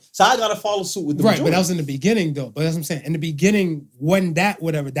think that. Like, so I gotta follow suit with the majority. Right, but that was in the beginning though. But that's what I'm saying. In the beginning, when that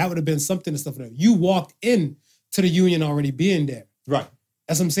would have been something and stuff like that. You walked in to the union already being there. Right.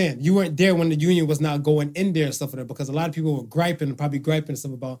 That's what I'm saying. You weren't there when the union was not going in there and stuff like that because a lot of people were griping and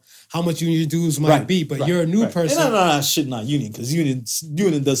stuff about how much union dues might be. But you're a new person. No, shit, not union because union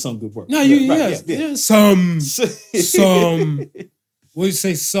does some good work. No, some. What do you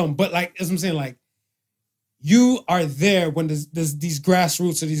say? Some, but like as I'm saying, like you are there when there's these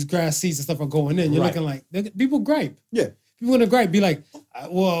grassroots or these grass seeds and stuff are going in. You're looking like people gripe. Yeah, people gonna gripe. Be like,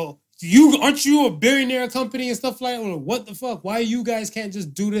 well. Aren't you a billionaire company and stuff like that? What the fuck? Why you guys can't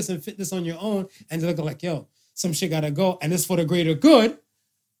just do this and fit this on your own? And they're looking like, yo, some shit gotta go. And it's for the greater good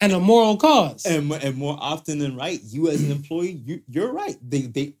and a moral cause. And more often than right, you as an employee, you're right.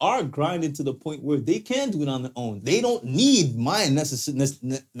 They are grinding to the point where they can do it on their own. They don't need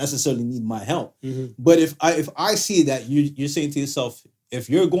necessarily need my help. But if I see that you're saying to yourself,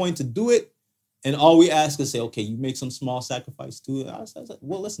 if you're going to do it, and all we ask is say, okay, you make some small sacrifice to it. I said,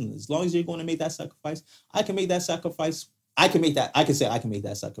 well, listen, as long as you're going to make that sacrifice, I can make that sacrifice. I can make that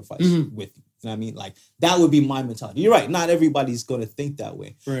sacrifice with you. You know what I mean? Like, that would be my mentality. You're right. Not everybody's going to think that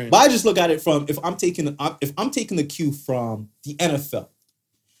way. Right. But I just look at it from, if I'm taking the cue from the NFL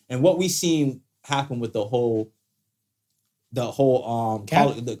and what we seen happen with the whole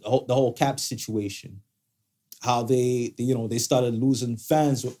cap situation. How they started losing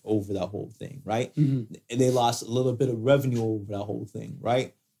fans over that whole thing, right? And they lost a little bit of revenue over that whole thing,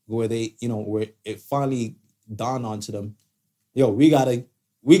 right? Where where it finally dawned onto them, we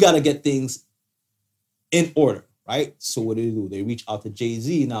gotta get things in order, right? So what do? They reach out to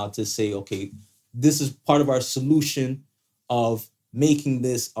Jay-Z now to say, okay, this is part of our solution of making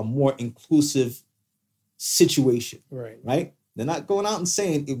this a more inclusive situation, right? They're not going out and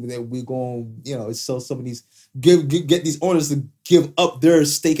saying that we're going, sell some of these, get these owners to give up their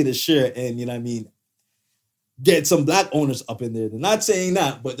stake in the share and, you know what I mean, get some black owners up in there. They're not saying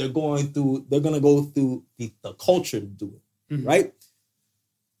that, but they're going to go through the culture to do it, right?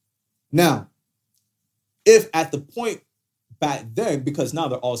 Now, if at the point back then, because now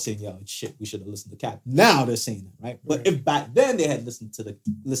they're all saying, yo, shit, we should have listened to Cap. Now they're saying that, right? But if back then they had listened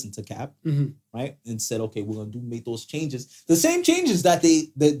to Cap, right, and said, okay, we're gonna make those changes, the same changes that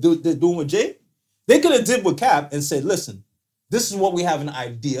they're doing with Jay, they could have did with Cap and said, listen, this is what we have an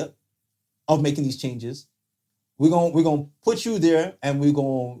idea of making these changes. We're gonna put you there and we're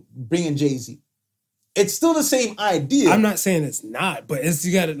gonna bring in Jay-Z. It's still the same idea. I'm not saying it's not, but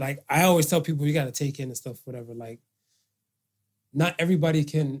you gotta, like, I always tell people you gotta take in and stuff, whatever, like. Not everybody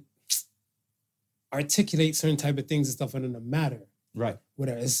can articulate certain type of things and stuff in a matter. Right.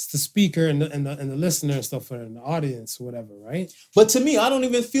 Whatever. It's the speaker and the listener and stuff and the audience, whatever, right? But to me, I don't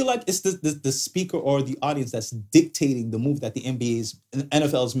even feel like it's the speaker or the audience that's dictating the move that the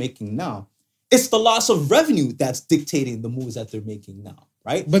NFL is making now. It's the loss of revenue that's dictating the moves that they're making now.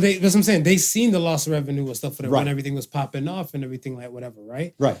 right? But that's what I'm saying. They seen the loss of revenue and stuff for Right. when everything was popping off and everything like whatever,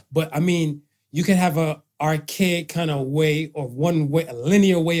 right? Right. But I mean, you can have a archaic kind of way or one way, a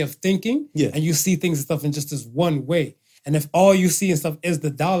linear way of thinking, Yeah. and you see things and stuff in just this one way. And if all you see and stuff is the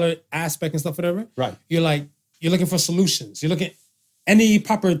dollar aspect and stuff, whatever, Right. you're looking for solutions. You're looking any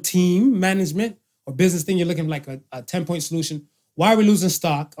proper team management or business thing. You're looking like a 10-point solution. Why are we losing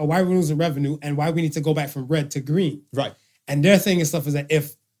stock or why are we losing revenue and why we need to go back from red to green? Right. And their thing and stuff is that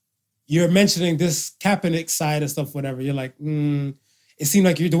if you're mentioning this Kaepernick side and stuff, whatever, you're like, it seems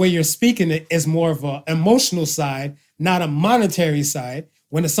like the way you're speaking it is more of an emotional side, not a monetary side.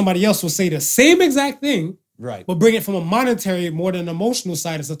 When somebody else will say the same exact thing, Right. but bring it from a monetary, more than emotional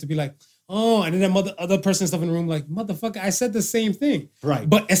side and stuff to be like, oh, and then that other person and stuff in the room like, motherfucker, I said the same thing. Right.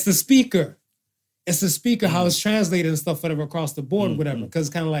 But it's the speaker. It's the speaker, how it's translated and stuff, whatever, across the board, whatever. Because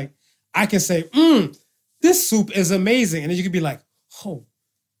it's kind of like, I can say, this soup is amazing. And then you could be like, oh,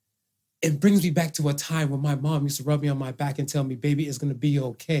 it brings me back to a time when my mom used to rub me on my back and tell me, baby, it's going to be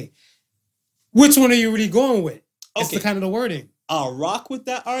okay. Which one are you really going with? It's Okay. the kind of the wording. I'll rock with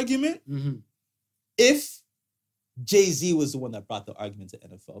that argument Mm-hmm. if Jay-Z was the one that brought the argument to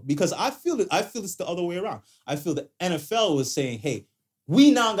NFL. Because I feel it's the other way around. I feel the NFL was saying, hey,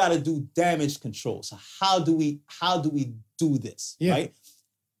 we now got to do damage control. So how do we do this? Yeah. Right?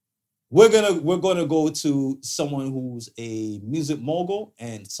 We're gonna go to someone who's a music mogul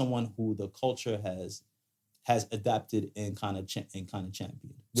and someone who the culture has adapted and kind of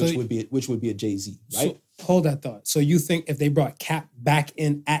championed, which would be a Jay-Z, right? So, hold that thought. So you think if they brought Cap back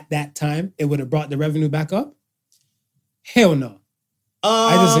in at that time, it would have brought the revenue back up? Hell no.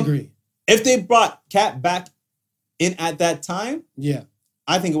 I disagree. If they brought Cap back in at that time, Yeah.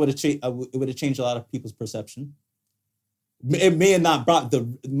 I think it would have changed a lot of people's perception. It may have not brought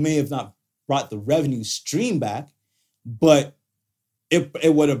the revenue stream back, but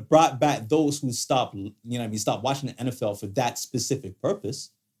it would have brought back those who stopped watching the NFL for that specific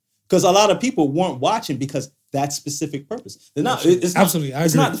purpose. Because a lot of people weren't watching because that specific purpose. They're not. It's not, Absolutely, I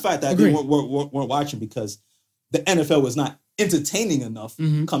it's agree. not the fact that they weren't watching because the NFL was not entertaining enough.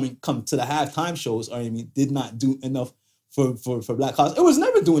 Come to the halftime shows, or did not do enough for black causes. It was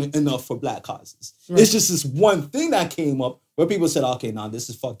never doing enough for black causes. Right. It's just this one thing that came up where people said, okay, now this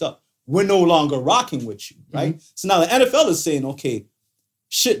is fucked up. We're no longer rocking with you, right? So now the NFL is saying, okay,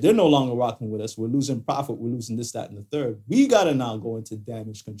 shit, they're no longer rocking with us. We're losing profit. We're losing this, that, and the third. We got to now go into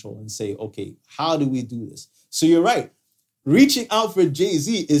damage control and say, okay, how do we do this? So you're right. Reaching out for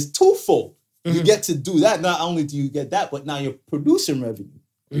Jay-Z is twofold. You get to do that. Not only do you get that, but now you're producing revenue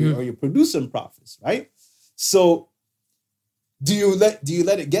or you're producing profits, right? So do you let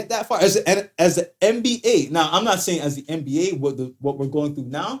it get that far? As the NBA, now I'm not saying as the NBA what we're going through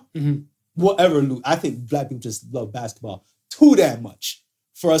now, whatever. I think black people just love basketball too damn much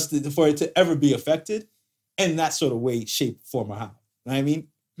for it to ever be affected in that sort of way, shape, form, or how. You know what I mean?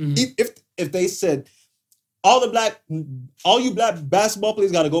 If they said all you black basketball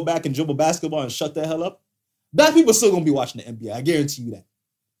players got to go back and dribble basketball and shut the hell up, black people are still gonna be watching the NBA. I guarantee you that.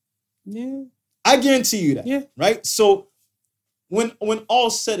 Yeah. I guarantee you that. Yeah. Right? So when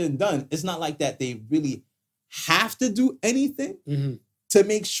all's said and done, it's not like that they really have to do anything to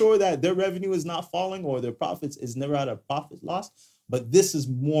make sure that their revenue is not falling or their profits is never at a profit loss. But this is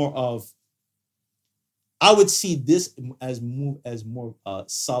more of, I would see this as more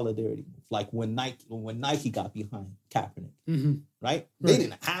solidarity move. Like when Nike got behind Kaepernick, right? They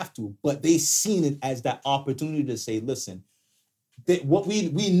didn't have to, but they seen it as that opportunity to say, listen, what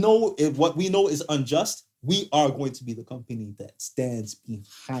we know is unjust. We are going to be the company that stands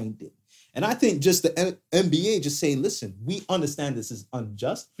behind it. And I think just the NBA just saying, listen, we understand this is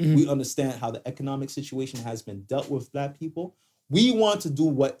unjust. We understand how the economic situation has been dealt with black people. We want to do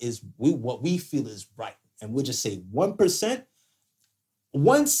what we feel is right. And we'll just say 1%,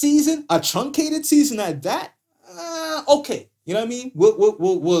 one season, a truncated season at that, okay. You know what I mean?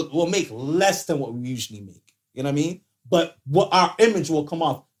 We'll make less than what we usually make. You know what I mean? But our image will come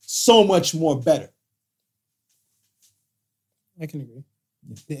off so much more better. I can agree.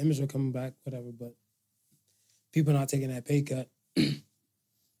 The image will come back, whatever, but people not taking that pay cut.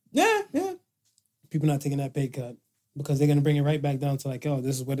 Yeah. People not taking that pay cut because they're going to bring it right back down to like, oh,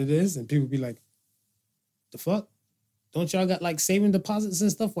 this is what it is. And people be like, the fuck? Don't y'all got like saving deposits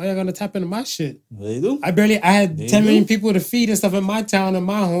and stuff? Why y'all going to tap into my shit? They do. I had 10 million people to feed and stuff in my town and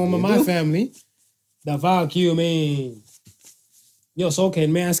my home and my family. The fuck you, man. Yo, so okay,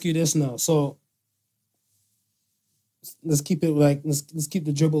 let me ask you this now. So let's keep it like let's keep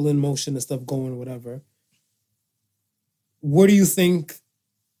the dribble in motion and stuff going, whatever. Where do you think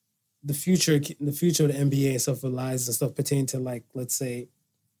the future of the NBA and stuff relies and stuff pertaining to, like, let's say,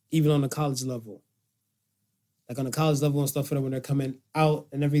 even on the college level. Like on the college level and stuff, when they're coming out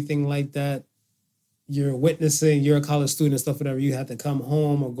and everything like that, you're witnessing, you're a college student and stuff, whatever, you have to come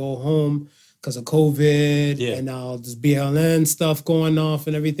home or go home because of COVID and now this BLN stuff going off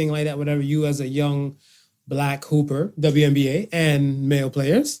and everything like that, whatever. You as a young black hooper, WNBA, and male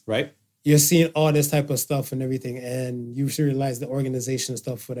players. Right. You're seeing all this type of stuff and everything, and you should realize the organization and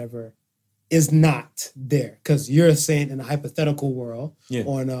stuff, whatever, is not there. Because you're saying in a hypothetical world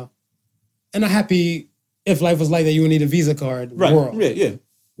or in a happy, if life was like that, you would need a Visa card world. Yeah.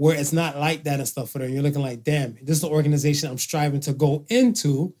 Where it's not like that and stuff, whatever. You're looking like, damn, this is the organization I'm striving to go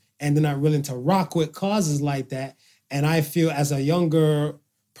into, and they're not willing to rock with causes like that. And I feel as a younger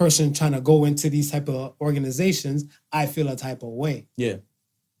person trying to go into these type of organizations, I feel a type of way. Yeah.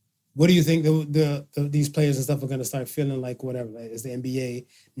 What do you think these players and stuff are going to start feeling like, whatever? Like, is the NBA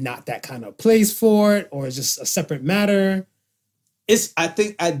not that kind of place for it, or is just a separate matter? I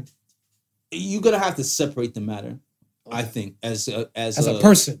think you're going to have to separate the matter, I think, as a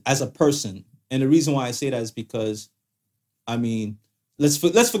person. As a person. And the reason why I say that is because, I mean, let's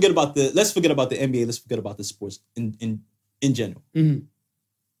forget about the NBA, let's forget about the sports in general. Mm-hmm.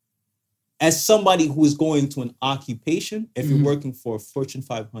 As somebody who is going to an occupation, if you're working for a Fortune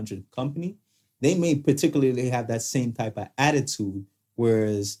 500 company, they may particularly have that same type of attitude,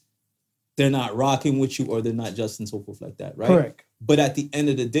 whereas they're not rocking with you or they're not just and so forth like that, right? Correct. But at the end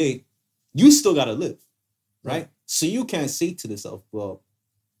of the day, you still got to live, right? So you can't say to yourself, well,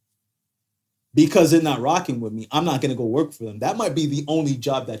 because they're not rocking with me, I'm not going to go work for them. That might be the only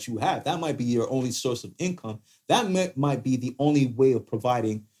job that you have. That might be your only source of income. That might be the only way of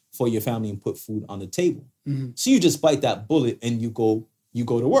providing for your family and put food on the table. Mm-hmm. So you just bite that bullet and you go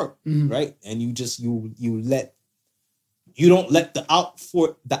to work, mm-hmm. right? And you just you don't let the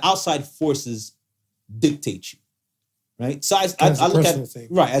outside forces dictate you, right? So I look at it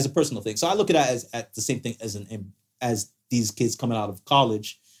as a personal thing. So I look at it as the same thing as these kids coming out of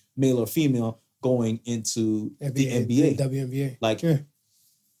college, male or female, going into the NBA, WNBA. Like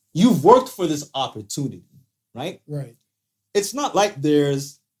you've worked for this opportunity, right? Right. It's not like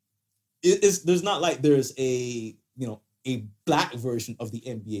there's a black version of the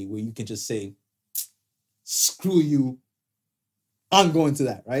NBA where you can just say, screw you, I'm going to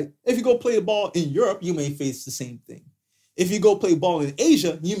that, right? If you go play the ball in Europe, you may face the same thing. If you go play ball in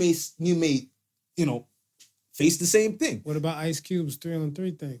Asia, you may face the same thing. What about Ice Cube's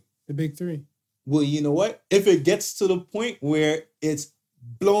 3-on-3 thing? The big three? Well, you know what? If it gets to the point where it's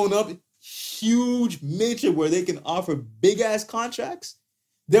blown up huge major where they can offer big ass contracts,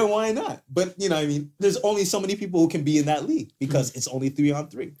 then why not? But there's only so many people who can be in that league because it's only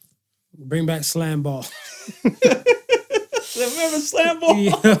 3-on-3. Bring back slam ball. Remember slam ball?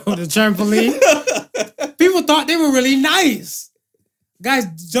 The trampoline. People thought they were really nice. Guys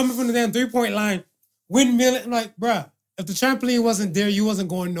jumping from the damn 3-point line, windmilling. Like, bruh, if the trampoline wasn't there, you wasn't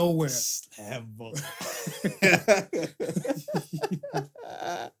going nowhere. Slam ball.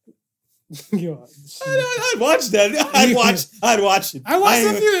 I'd watch that. I'd watch it. I watched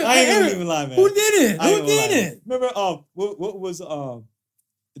a few. I ain't gonna even lie, man. Who did it? Remember, what was the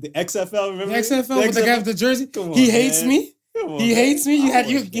XFL? Remember the XFL with the guy with the jersey? Come on, he hates me. He hates me.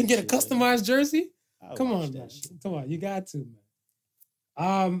 You can get a customized jersey. Come on, man. Come on, you got to,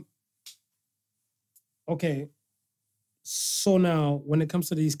 man. Okay. So now, when it comes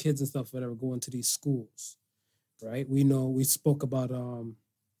to these kids and stuff, whatever, going to these schools, right? We spoke about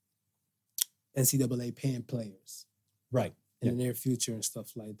NCAA paying players, right, in the near future and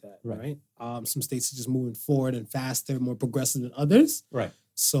stuff like that, right? Some states are just moving forward and faster, more progressive than others, right?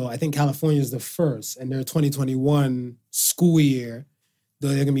 So I think California is the first, and their 2021 school year,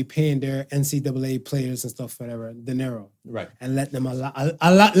 they're going to be paying their NCAA players and stuff, whatever, dinero, right, and let them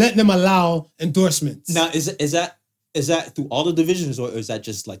allow endorsements. Now, is that through all the divisions, or is that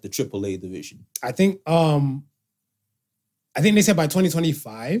just like the AAA division? I think they said by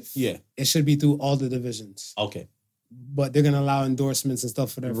 2025, it should be through all the divisions. Okay. But they're going to allow endorsements and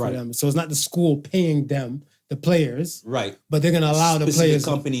stuff for them. So it's not the school paying them, the players. Right. But they're going to allow the players.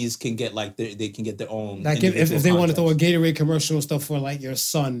 Companies can get they can get their own. Like if they want to throw a Gatorade commercial and stuff for like your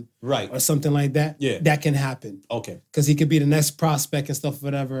son. Right. Or something like that. Yeah. That can happen. Okay. Because he could be the next prospect and stuff,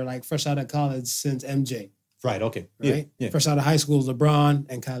 whatever, like fresh out of college since MJ. Right. Okay. Right. Yeah. Fresh out of high school, LeBron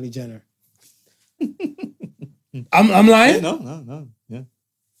and Kylie Jenner. I'm lying? No. Yeah.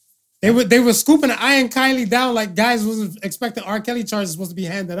 They were scooping Iron Kylie down like guys wasn't expecting R. Kelly charges supposed to be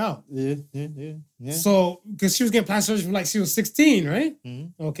handed out. Yeah. So, because she was getting plastic surgery from like she was 16, right?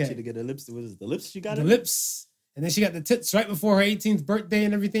 Mm-hmm. Okay. She had to get the lips. Was it the lips she got? The lips. And then she got the tits right before her 18th birthday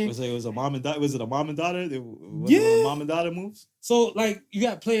and everything. Was it a mom and daughter? Was it a mom and daughter? Yeah. Mom and daughter moves? So, like, you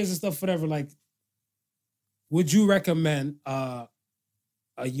got players and stuff, whatever. Like, would you recommend a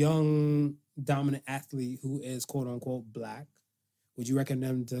young dominant athlete who is quote unquote black? Would you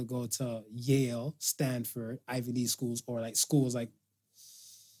recommend them to go to Yale, Stanford, Ivy League schools, or like schools like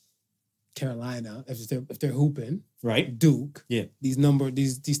Carolina if they're hooping, right? Duke, yeah.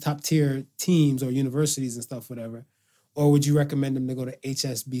 These top tier teams or universities and stuff, whatever. Or would you recommend them to go to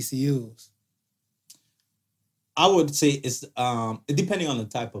HSBCUs? I would say it's depending on the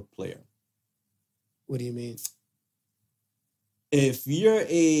type of player. What do you mean? If you're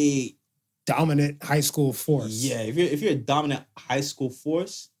a dominant high school force. Yeah, if you're a dominant high school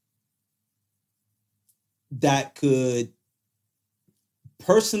force that could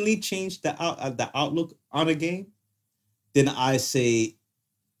personally change the outlook on a game, then I say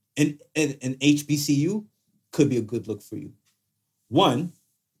an HBCU could be a good look for you. One,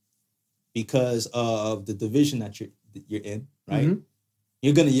 because of the division that you're in, right? Mm-hmm.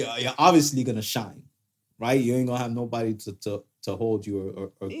 You're obviously gonna shine, right? You ain't gonna have nobody to hold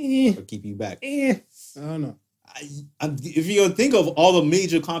you or keep you back. I don't know. If you think of all the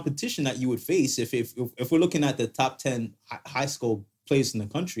major competition that you would face, if we're looking at the top 10 high school players in the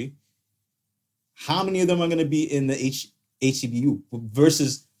country, how many of them are going to be in the HCBU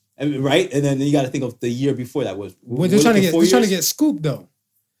versus, right? And then you got to think of the year before that was. Well, they're trying to get scooped though.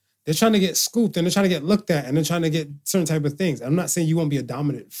 They're trying to get scooped and they're trying to get looked at and they're trying to get certain type of things. I'm not saying you won't be a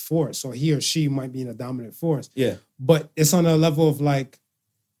dominant force or he or she might be in a dominant force. Yeah. But it's on a level of like,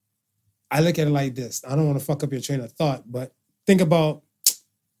 I look at it like this. I don't want to fuck up your train of thought, but think about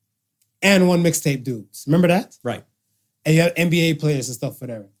and one mixtape dudes. Remember that? Right. And you have NBA players and stuff,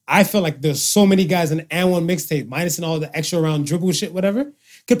 whatever. I feel like there's so many guys in and one mixtape, minus and all the extra round dribble shit, whatever,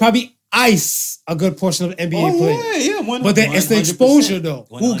 could probably ice a good portion of NBA players. Yeah. But then it's the exposure though.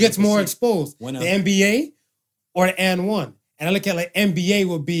 100%. Who gets more exposed? The NBA or the and one? And I look at like NBA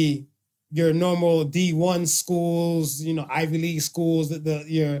would be your normal D1 schools, Ivy League schools,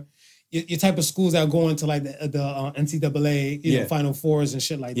 your type of schools that go into like the NCAA, Final Fours and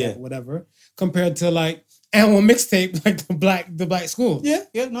shit like that, whatever. Compared to like and one mixtape, like the black schools. Yeah,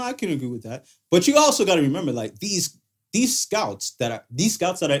 no, I can agree with that. But you also got to remember, like these scouts that are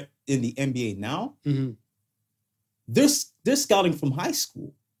in the NBA now, mm-hmm. they're scouting from high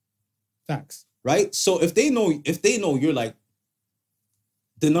school. Facts. Right? So if they know you're like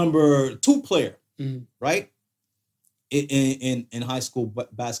the number 2 player, mm-hmm. right? In high school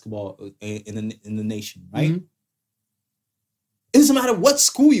basketball in the nation, right? Mm-hmm. It doesn't matter what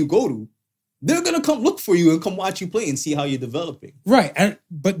school you go to, they're gonna come look for you and come watch you play and see how you're developing. Right,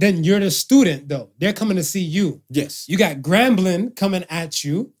 but then you're the student though. They're coming to see you. Yes, you got Grambling coming at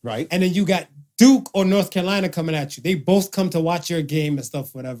you, right, and then you got Duke or North Carolina coming at you. They both come to watch your game and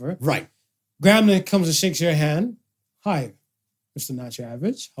stuff, whatever. Right. Grambling comes and shakes your hand. Hi, Mr. Not Your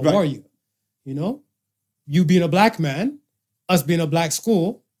Average. How are you? You being a black man, us being a black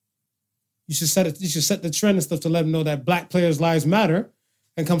school, you should set the trend and stuff to let them know that black players' lives matter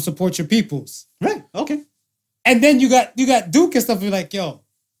and come support your peoples. Right. Okay. And then you got Duke and stuff. You're like, yo,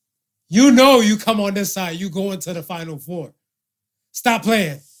 you come on this side, you go into the Final Four. Stop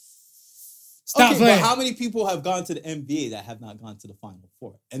playing. Stop playing. But how many people have gone to the NBA that have not gone to the Final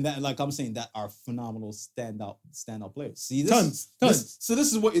Four? And that, like I'm saying, that are phenomenal standout players. See, tons.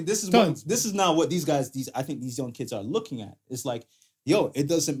 This is now what these guys, I think these young kids are looking at. It's like, yo, it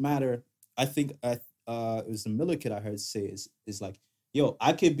doesn't matter. I think it was the Miller kid I heard say is like, yo,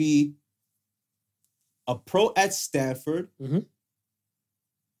 I could be a pro at Stanford mm-hmm.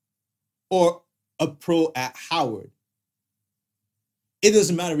 or a pro at Howard. It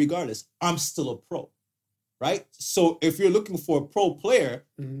doesn't matter regardless. I'm still a pro, right? So if you're looking for a pro player,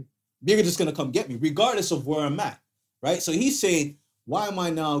 mm-hmm. you're just going to come get me regardless of where I'm at, right? So he's saying, why am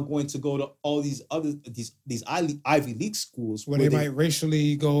I now going to go to all these Ivy League schools where they might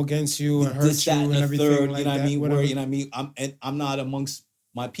racially go against you and hurt you and everything third, like you know that? What I mean? Where, you know what I mean? I'm not amongst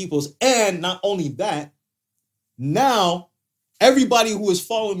my peoples. And not only that, now everybody who is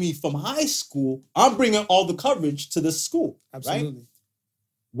following me from high school, I'm bringing all the coverage to the school. Absolutely. Right?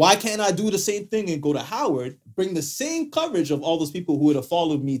 Why can't I do the same thing and go to Howard, bring the same coverage of all those people who would have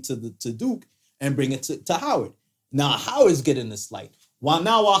followed me to Duke and bring it to Howard? Now Howard's getting this light. While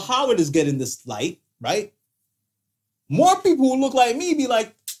Howard is getting this light, right? More people who look like me be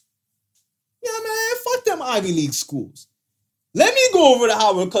like, yeah, man, fuck them Ivy League schools. Let me go over to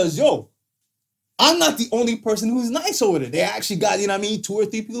Howard because, yo, I'm not the only person who's nice over there. They actually got, 2 or 3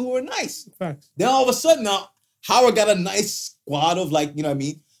 people who are nice. Facts. Then all of a sudden now, Howard got a nice squad of like,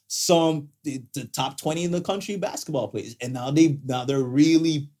 the top 20 in the country basketball players, and now they're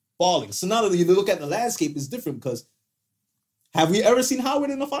really balling. So now that you look at the landscape, it's different because have we ever seen Howard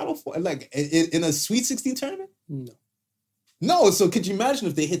in the Final Four, like in a Sweet 16 tournament? No. So could you imagine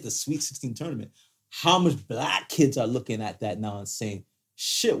if they hit the Sweet 16 tournament? How much black kids are looking at that now and saying,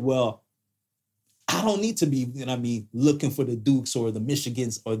 "Shit, well, I don't need to be, you know what I mean, looking for the Dukes or the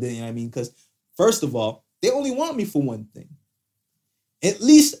Michigans or the, you know what I mean, because first of all, they only want me for one thing. At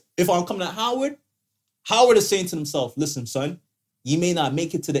least if I'm coming to Howard is saying to himself, listen, son, you may not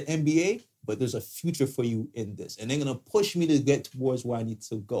make it to the NBA, but there's a future for you in this. And they're going to push me to get towards where I need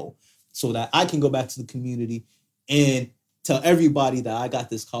to go so that I can go back to the community and tell everybody that I got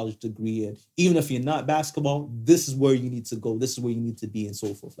this college degree. And even if you're not basketball, this is where you need to go. This is where you need to be and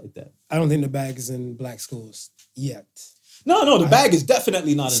so forth like that. I don't think the bag is in black schools yet. No, the bag is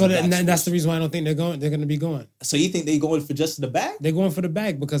definitely not in the bag. So that's the reason why I don't think they're going to be going. So you think they're going for just the bag? They're going for the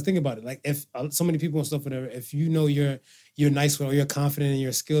bag because think about it. Like if so many people and stuff, whatever, if you know you're nice with or you're confident in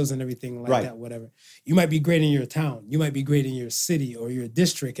your skills and everything like that, whatever, you might be great in your town. You might be great in your city or your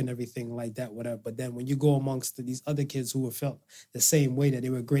district and everything like that, whatever. But then when you go amongst these other kids who have felt the same way that they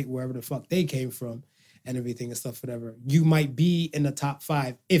were great wherever the fuck they came from and everything and stuff, whatever, you might be in the top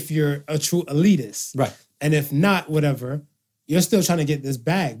 5 if you're a true elitist. Right. And if not, whatever, you're still trying to get this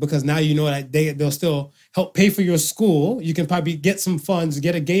bag because now you know that they'll still help pay for your school. You can probably get some funds,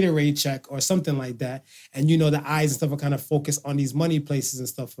 get a Gatorade check or something like that. And you know the eyes and stuff are kind of focused on these money places and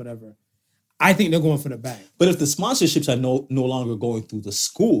stuff, whatever. I think they're going for the bag. But if the sponsorships are no longer going through the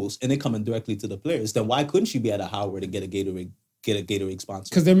schools and they're coming directly to the players, then why couldn't you be at a Howard and get a Gatorade sponsor?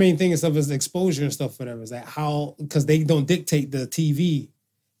 Because their main thing and stuff is exposure and stuff, whatever. It's like because they don't dictate the TV.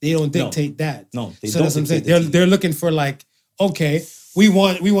 They don't dictate that. No, they so don't. That's what I'm saying. They're looking for like, okay, we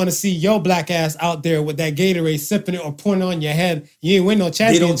want to see your black ass out there with that Gatorade sipping it or pouring it on your head. You ain't win no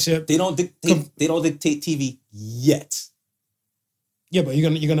championship. They don't dictate TV yet. Yeah, but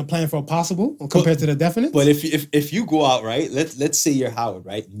you're gonna plan for a possible compared to the definite. But if you go out, right, let's say you're Howard,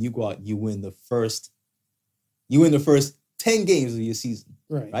 right, and you go out, you win the first 10 games of your season,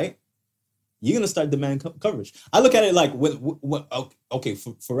 right? You're gonna start demand coverage. I look at it like for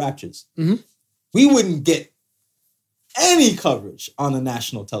Raptors, we wouldn't get any coverage on the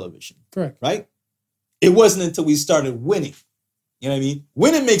national television. Correct. Right? It wasn't until we started winning. You know what I mean?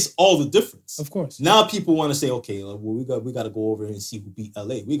 Winning makes all the difference. Of course. Now people want to say, okay, well, we got to go over and see who beat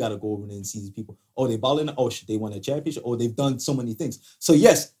LA. We got to go over and see these people. Oh, they balling. Oh, shit, they won a championship. Oh, they've done so many things. So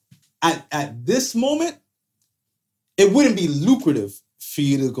yes, at this moment, it wouldn't be lucrative for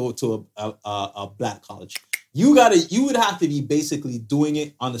you to go to a black college. You would have to be basically doing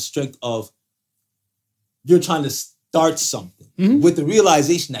it on the strength of you're trying to start something with the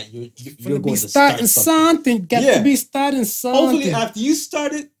realization that you're going to start something. Got to be starting something. Hopefully, after you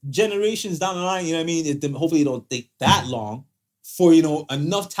started, generations down the line, you know what I mean. Hopefully, it don't take that long for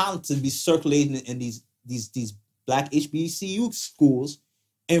enough talent to be circulating in these black HBCU schools,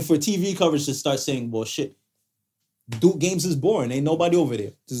 and for TV coverage to start saying, "Well, shit, Duke games is boring. Ain't nobody over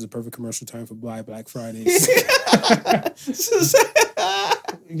there." This is a perfect commercial time for Black Fridays.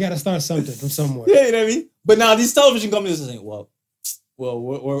 You got to start something from somewhere. Yeah, you know what I mean? But now these television companies are saying, well,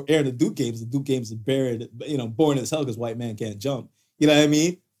 we're airing the Duke games. The Duke games are buried, boring as hell because white man can't jump. You know what I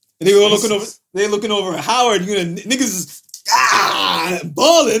mean? And they're looking over at Howard, niggas is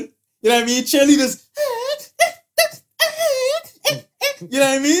balling. You know what I mean? Cheerleaders. You know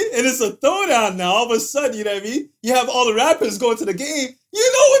what I mean? And it's a throwdown now. All of a sudden, you know what I mean? You have all the rappers going to the game.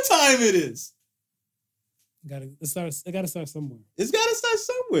 You know what time it is. It got to start somewhere. It's got to start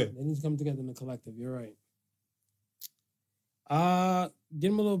somewhere. They need to come together in the collective. You're right.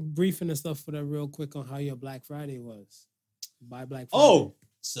 Give them a little briefing and stuff for that real quick on how your Black Friday was. By Black Friday. Oh,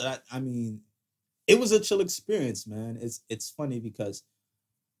 so that, it was a chill experience, man. It's funny because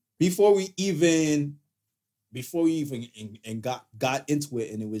before we even got into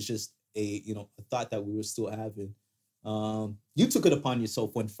it, and it was just a thought that we were still having. You took it upon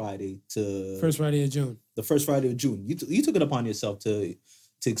yourself one Friday first Friday of June. The first Friday of June. You took it upon yourself to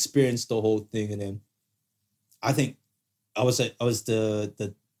experience the whole thing, and then I think I was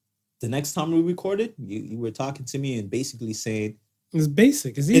the next time we recorded. You were talking to me and basically saying it's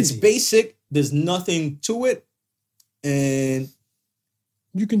basic. It's easy. It's basic. There's nothing to it, and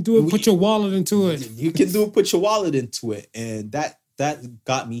you can do it. Put your wallet into it. You can do it. Put your wallet into it, and that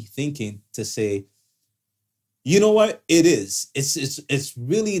got me thinking to say, you know what? It is. It's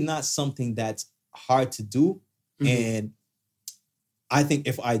really not something that's hard to do, and I think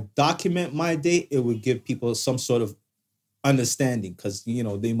if I document my day, it would give people some sort of understanding because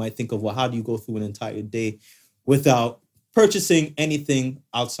they might think of, well, how do you go through an entire day without purchasing anything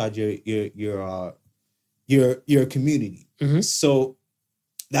outside your community. Mhm. So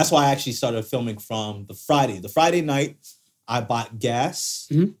that's why I actually started filming from the Friday. The Friday night, I bought gas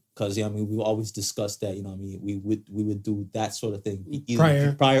Mhm. because we always discussed that. We would do that sort of thing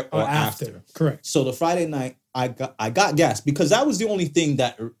Prior or after. Correct. So the Friday night, I got gas because that was the only thing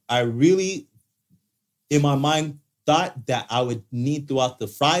that I really, in my mind, thought that I would need throughout the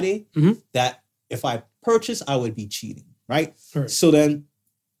Friday. Mhm. That if I purchased, I would be cheating, right? Correct. So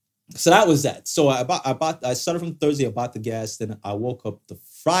that was that. So I started from Thursday. I bought the gas. Then I woke up the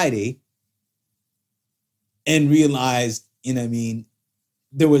Friday and realized,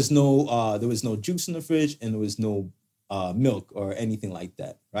 there was no juice in the fridge and there was no milk or anything like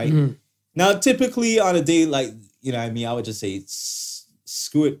that, right? Mhm. Now, typically on a day like, I would just say,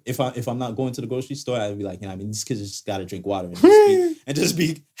 screw it. If I'm not going to the grocery store, I'd be like, these kids just got to drink water and just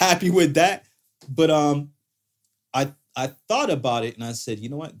be happy with that. But I thought about it and I said, you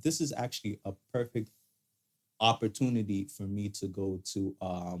know what? This is actually a perfect opportunity for me to go to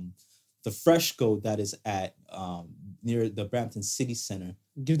the Freshco that is at near the Brampton City Center.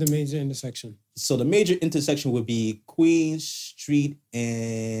 Give the major intersection. So the major intersection would be Queen Street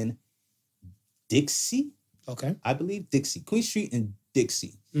and Dixie. Okay. I believe Dixie. Queen Street and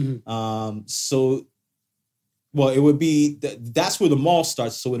Dixie. Mhm. It would be that's where the mall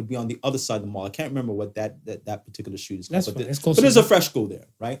starts. So it would be on the other side of the mall. I can't remember what that particular street is called. That's fine. It's close but there's a enough. Freshco there,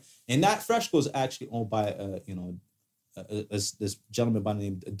 right? And that Freshco is actually owned by this gentleman by the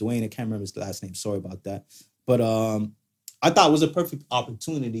name of Dwayne. I can't remember his last name. Sorry about that. But I thought it was a perfect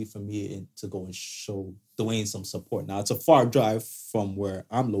opportunity for me to go and show Dwayne some support. Now it's a far drive from where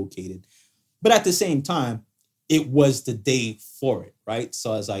I'm located, but at the same time, it was the day for it, right?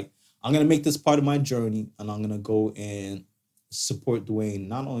 So I was like, I'm going to make this part of my journey and I'm going to go and support Dwayne.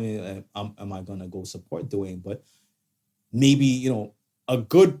 Not only am I going to go support Dwayne, but maybe, a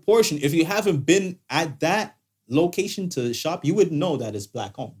good portion. If you haven't been at that location to shop, you would know that it's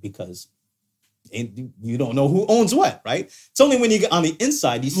Black owned because you don't know who owns what, right? It's only when you get on the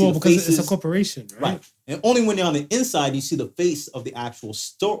inside, you see the faces. It's a corporation, right? And only when you're on the inside, you see the face of the actual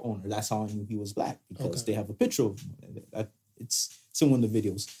store owner. That's how I knew he was Black because they have a picture of him. It's in one of the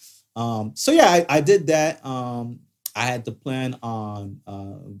videos. I did that. I had to plan on,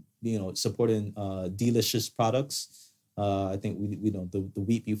 supporting Delicious products. I think the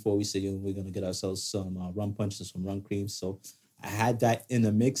week before we said we're gonna get ourselves some rum punch and some rum cream. So I had that in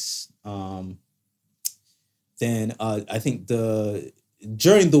the mix. Then I think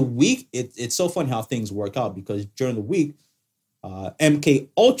during the week it's so funny how things work out because during the week, MK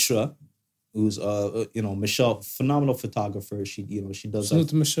Ultra, who's Michelle, phenomenal photographer. She does Salute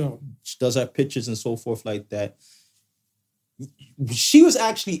to Michelle. She does our pictures and so forth like that. She was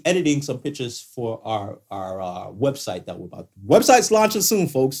actually editing some pictures for our website that we're about. Website's launching soon,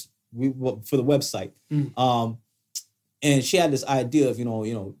 folks. For the website. And she had this idea of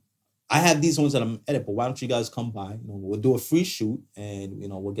I have these ones that I'm edit, but why don't you guys come by? We'll do a free shoot and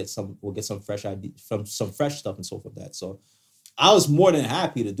we'll get some fresh ideas from some fresh stuff and so forth that. So I was more than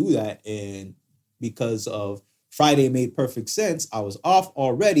happy to do that, and because of Friday made perfect sense. I was off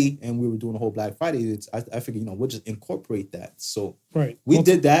already, and we were doing a whole Black Friday. I figured, we'll just incorporate that. So we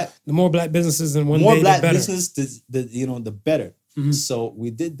did that. The more Black businesses in one more day, Black the better. business, the better. Mhm. So we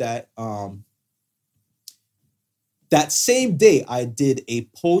did that. That same day, I did a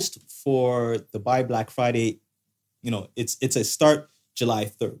post for the Buy Black Friday. It's a start July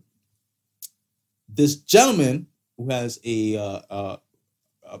 3rd. This gentleman who has a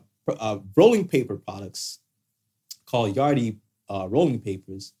rolling paper products called Yardi Rolling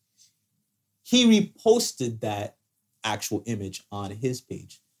Papers, he reposted that actual image on his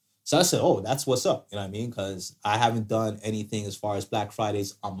page. So I said, oh, that's what's up. You know what I mean? Because I haven't done anything as far as Black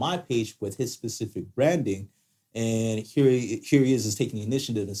Fridays on my page with his specific branding. And here he is taking the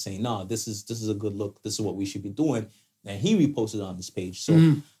initiative and saying, no, this is a good look. This is what we should be doing. And he reposted on his page.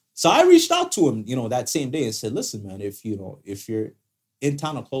 So I reached out to him, that same day and said, listen, man, if you're in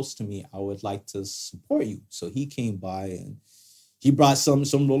town or close to me, I would like to support you. So he came by and he brought some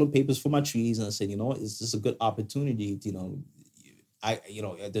rolling papers for my trees. And I said, is this a good opportunity?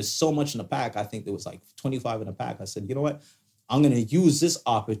 There's so much in the pack. I think there was like 25 in the pack. I said, you know what? I'm going to use this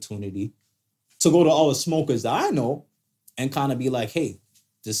opportunity to go to all the smokers that I know and kind of be like, hey,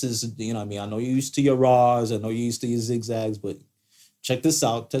 this is, I know you're used to your raws. I know you're used to your zigzags, but check this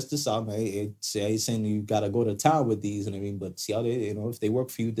out, test this out, man. I ain't saying you got to go to town with these, but see how they, if they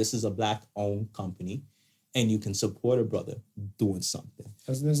work for you, this is a Black-owned company and you can support a brother doing something.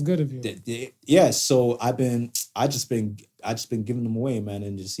 That's good of you. Yeah, so I just been giving them away, man,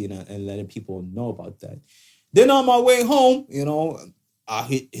 and just, and letting people know about that. Then on my way home, I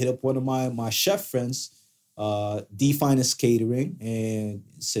hit up one of my chef friends, D Finest Catering, and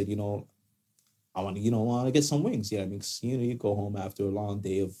said, I want to get some wings. Yeah, I mean, 'cause, you go home after a long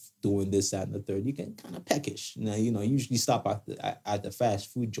day of doing this, that, and the third. You get kind of peckish. Usually stop at the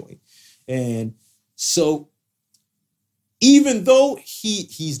fast food joint, and so even though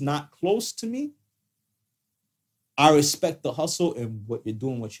he's not close to me, I respect the hustle and what you're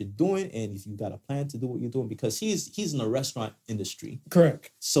doing, and if you got a plan to do what you're doing, because he's in the restaurant industry.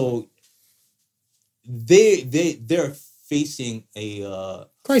 Correct. So they're facing a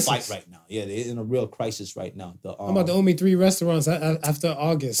crisis fight right now. Yeah, they're in a real crisis right now. How about the only 3 restaurants after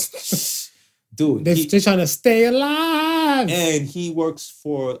August? Dude, they're trying to stay alive. And he works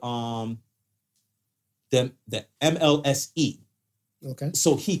for the MLSE. Okay.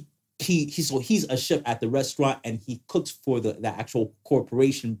 So he's a chef at the restaurant, and he cooks for the actual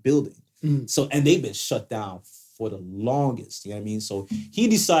corporation building. Mm. So, and they've been shut down for the longest. You know what I mean? So he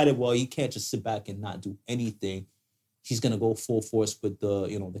decided, well, you can't just sit back and not do anything. He's gonna go full force with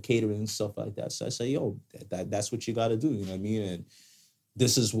the catering and stuff like that. So I say, yo, that's what you got to do. You know what I mean? And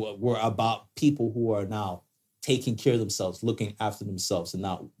this is what we're about: people who are now taking care of themselves, looking after themselves, and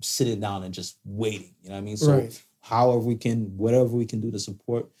not sitting down and just waiting. You know what I mean? So right. Whatever we can do to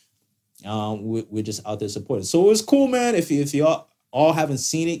support, we're just out there supporting. So it was cool, man. If you all haven't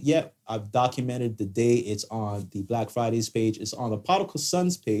seen it yet, I've documented the day. It's on the Black Fridays page. It's on the Prodigal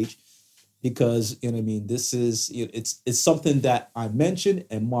Sons page, because this is it's something that I mentioned,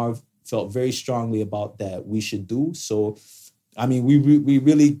 and Marv felt very strongly about that we should do. So I mean, we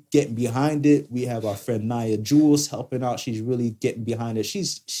really getting behind it. We have our friend Naya Jules helping out. She's really getting behind it.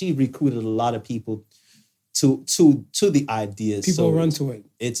 She recruited a lot of people to the ideas. People run to it.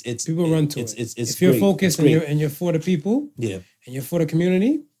 It's if you're focused and you're for the people, yeah, and you're for the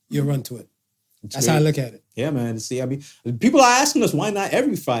community, you run to it. That's how I look at it. Yeah, man. See, I mean, people are asking us why not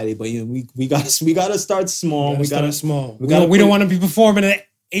every Friday, but we gotta start small. We gotta start small. We don't want to be performing at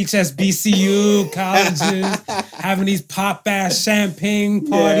HSBCU colleges, having these pop ass champagne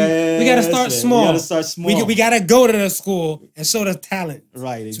parties. Yes, we gotta start small. We gotta start small. We gotta go to the school and show the talent.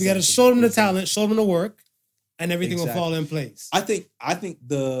 Right. Exactly. So we gotta show them the talent, show them the work, and everything will fall in place. I think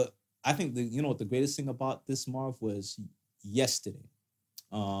the the greatest thing about this, Marv, was yesterday.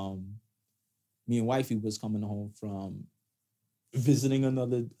 Me and wifey was coming home from visiting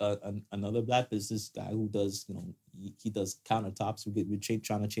another Black business guy who does, he does countertops. We're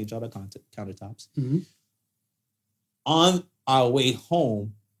trying to change out our countertops. Mm-hmm. On our way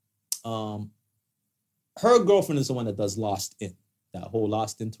home, her girlfriend is the one that does Lost In, that whole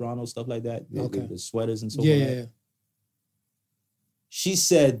Lost in Toronto stuff like that. Okay. The sweaters and so on. Yeah. She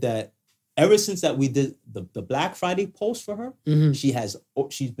said that ever since that we did the Black Friday post for her, mm-hmm.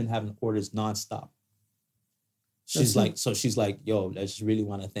 she's been having orders nonstop. She's like, yo, I just really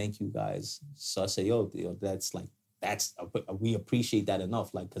want to thank you guys. So I say, yo, we appreciate that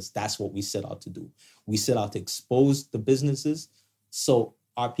enough, because that's what we set out to do. We set out to expose the businesses so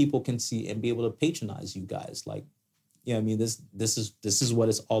our people can see and be able to patronize you guys. This is what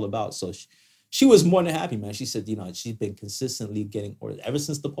it's all about. So she was more than happy, man. She said, she's been consistently getting orders ever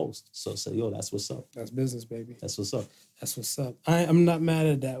since the post. So I said, yo, that's what's up. That's business, baby. That's what's up. That's what's up. I'm not mad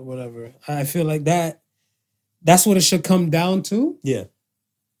at that, whatever. I feel like that's what it should come down to. Yeah.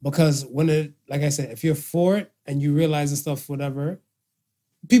 Because like I said, if you're for it and you realize and stuff, whatever,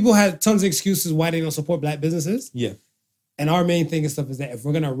 people have tons of excuses why they don't support Black businesses. Yeah. And our main thing and stuff is that if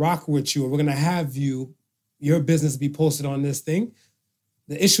we're going to rock with you, or we're going to have your business be posted on this thing,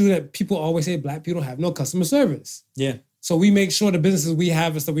 the issue that people always say, Black people don't have no customer service. Yeah. So we make sure the businesses we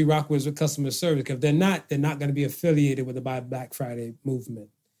have and stuff we rock with customer service. Because if they're not going to be affiliated with the Buy Black Friday movement.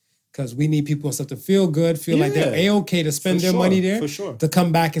 Because we need people and stuff to feel good, feel like they're A-okay to spend their money there, to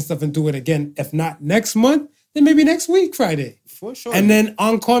come back and stuff and do it again. If not next month, then maybe next week, Friday. For sure. And then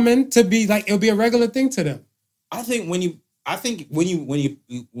oncoming to be like, it'll be a regular thing to them. I think when you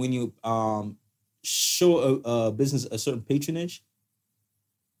show a business a certain patronage,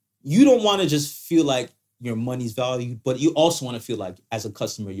 you don't want to just feel like your money's valued, but you also want to feel like as a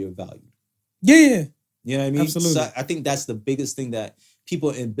customer you're valued. Yeah. You know what I mean? Absolutely. So I think that's the biggest thing that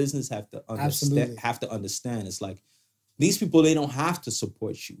people in business have to understand. It's like these people, they don't have to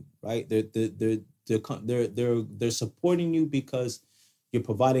support you, right? They're supporting you because you're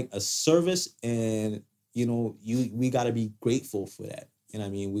providing a service, and we got to be grateful for that. You know what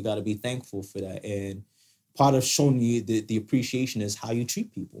I mean? We got to be thankful for that, and part of showing you the appreciation is how you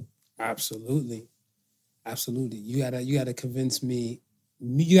treat people. Absolutely. You gotta convince me.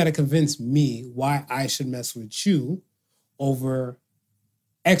 You gotta convince me why I should mess with you over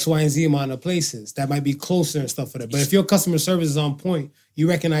X, Y, and Z amount of places that might be closer and stuff for that. But if your customer service is on point, you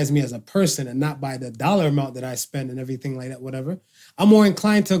recognize me as a person and not by the dollar amount that I spend and everything like that, whatever, I'm more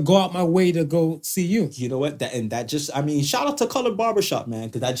inclined to go out my way to go see you. You know what? That just, I mean, shout out to Color Barbershop, man,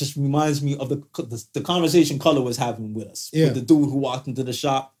 because that just reminds me of the conversation Color was having with us. Yeah. With the dude who walked into the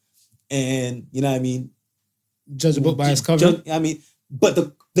shop and, you know what I mean? Judge a book by its cover. But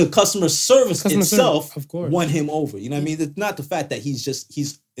the customer service itself of course, won him over. You know what I mean? It's not the fact that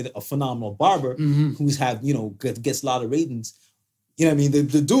he's a phenomenal barber who's gets a lot of ratings. You know what I mean?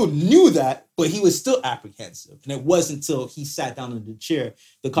 The dude knew that, but he was still apprehensive. And it wasn't until he sat down in the chair,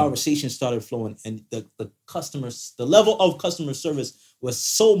 the conversation started flowing, and the level of customer service was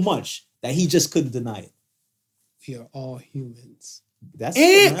so much that he just couldn't deny it. We are all humans. That's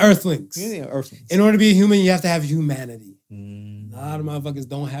Earthlings. Yeah, Earthlings. In order to be a human, you have to have humanity. Mm. A lot of motherfuckers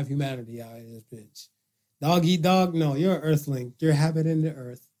don't have humanity out in this bitch. Dog eat dog? No, you're an earthling. You're a habit in the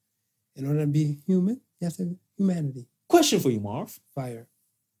earth. In order to be human, you have to have humanity. Question for you, Marv. Fire.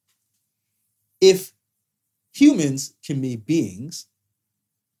 If humans can be beings,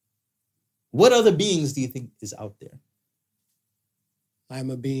 what other beings do you think is out there?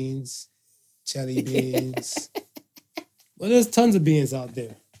 Lima beans, jelly beans. Well, there's tons of beings out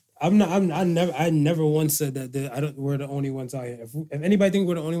there. I never once said that we're the only ones out here. If anybody think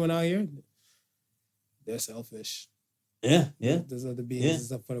we're the only one out here, they're selfish. Yeah. There's other beings and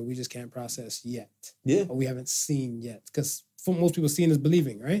stuff that we just can't process yet. Yeah. Or we haven't seen yet. Because for most people, seeing is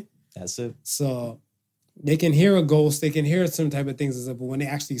believing, right? That's it. So they can hear a ghost, they can hear some type of things and stuff, but when they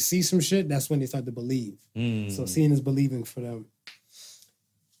actually see some shit, that's when they start to believe. So seeing is believing for them.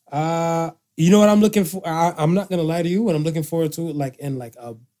 You know what I'm looking for? I'm not gonna lie to you. What I'm looking forward to, like in like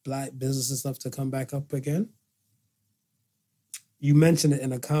a black business and stuff, to come back up again. You mentioned it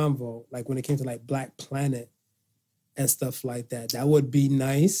in a convo, like when it came to like Black Planet and stuff like that. That would be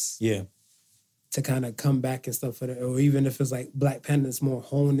nice. Yeah. To kind of come back and stuff for that, or even if it's like Black Planet's more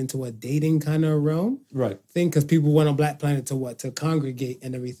honed into a dating kind of realm, right? Thing, because people went on Black Planet to congregate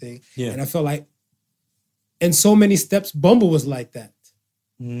and everything. Yeah. And I felt like in so many steps, Bumble was like that.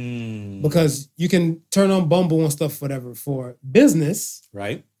 Because you can turn on Bumble and stuff, whatever, for business,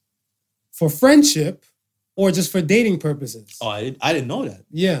 right? For friendship, or just for dating purposes. Oh, I didn't know that.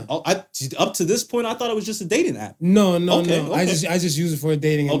 Yeah. Oh, up to this point, I thought it was just a dating app. No. Okay. I just use it for a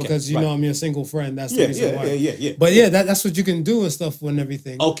dating app because you know I'm your single friend. That's the reason why. Yeah. But yeah, that's what you can do and stuff and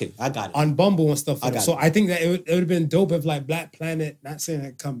everything. Okay, I got it. On Bumble and stuff. So it. I think that it would have been dope if like Black Planet, not saying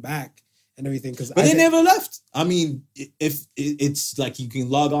it come back and everything, because they never left. I mean, if it's like you can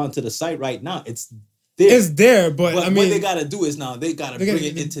log on to the site right now, it's there. It's there, but I mean, what they got to do is now they got to bring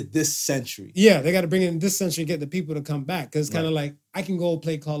it into this century. Yeah, they got to bring it in this century, get the people to come back, because it's kind of like I can go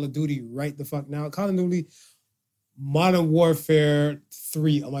play Call of Duty right the fuck now. Call of Duty Modern Warfare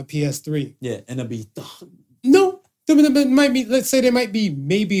 3 on my PS3. Yeah, and it'll be no. There might be, let's say there might be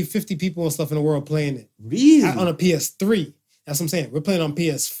maybe 50 people and stuff in the world playing it. Really? On a PS3. That's what I'm saying. We're playing on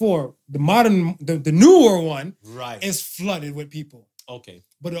PS4. The newer one is flooded with people. Okay.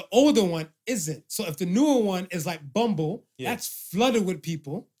 But the older one isn't. So if the newer one is like Bumble, that's flooded with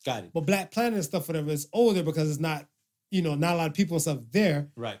people. Got it. But Black Planet and stuff, whatever, is older because it's not, not a lot of people and stuff there.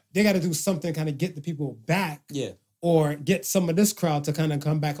 Right. They got to do something to kind of get the people back. Yeah. Or get some of this crowd to kind of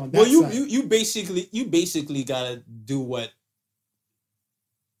come back on that side. Well, you basically got to do what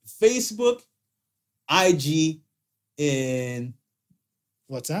Facebook, IG, and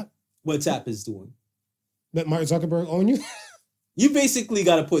WhatsApp is doing. Let Mark Zuckerberg own you? You basically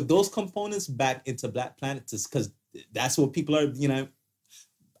got to put those components back into Black Planet because that's what people are,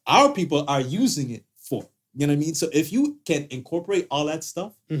 our people are using it for. You know what I mean? So if you can incorporate all that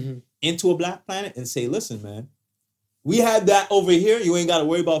stuff into a Black Planet and say, listen, man, we had that over here. You ain't got to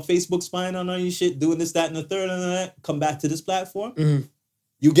worry about Facebook spying on all your shit, doing this, that, and the third, and that. Come back to this platform.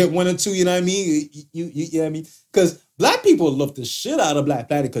 You get one or two, you know what I mean? You know what I mean? Because Black people love the shit out of Black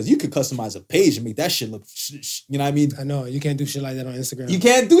Planet because you could customize a page and make that shit look, you know what I mean? I know. You can't do shit like that on Instagram. You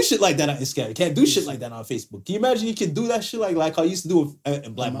can't do shit like that on Instagram. You can't do shit like that on Facebook. Can you imagine you can do that shit like I used to do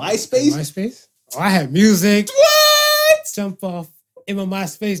in like MySpace? MySpace? Oh, I had music. What? Jump off. In my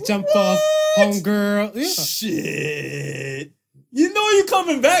MySpace, jump off. Homegirl. Yeah. Shit. You know you're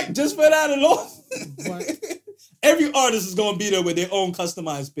coming back just for that alone. Every artist is gonna be there with their own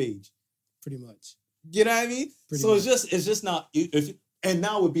customized page. Pretty much. You know what I mean? It's just not and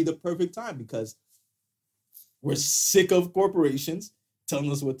now would be the perfect time because we're sick of corporations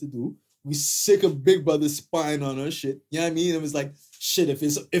telling us what to do. We're sick of Big Brother spying on our shit. You know what I mean? It was like, shit,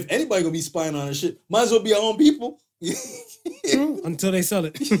 if anybody gonna be spying on our shit, might as well be our own people. True, until they sell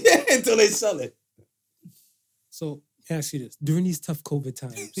it. Yeah, until they sell it. So can I ask you this? During these tough COVID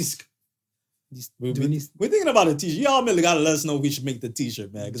times, We're thinking about a t-shirt. Y'all really gotta let us know if we should make the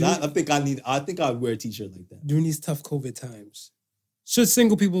t-shirt, man. Because I think I'd wear a t-shirt like that. During these tough COVID times, should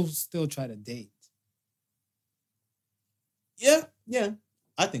single people still try to date? Yeah,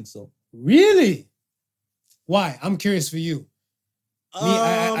 I think so. Really? Why? I'm curious for you.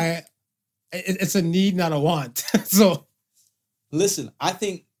 It's a need, not a want. So, listen, I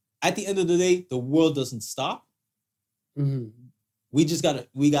think at the end of the day, the world doesn't stop. Mm-hmm. We just gotta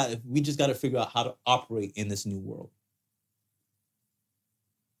figure out how to operate in this new world.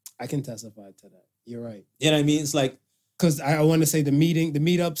 I can testify to that. You're right. You know what I mean? It's like, because I want to say the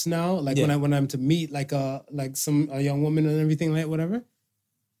meetups now, like when I'm to meet like a young woman and everything, like whatever.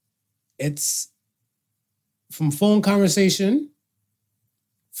 It's from phone conversation.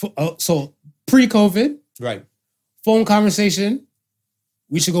 So pre-COVID, right? Phone conversation.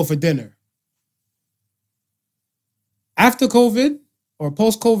 We should go for dinner. After COVID or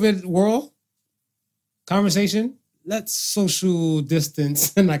post-COVID world conversation, let's social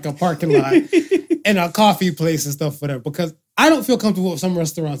distance in like a parking lot and a coffee place and stuff, whatever. Because I don't feel comfortable with some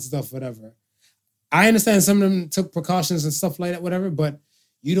restaurants and stuff, whatever. I understand some of them took precautions and stuff like that, whatever, but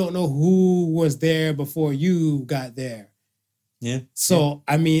you don't know who was there before you got there. Yeah. So,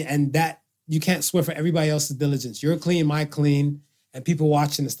 I mean, and that you can't swear for everybody else's diligence. You're clean, my clean, and people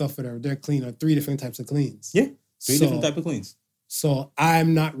watching the stuff, whatever, they're clean on 3 different types of cleans. Yeah. Three different type of cleans. So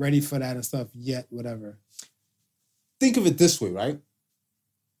I'm not ready for that and stuff yet, whatever. Think of it this way, right?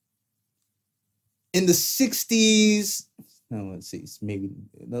 In the 60s, no, let's see, maybe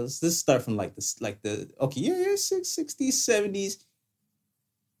let's start from like this, like the 60s, 70s,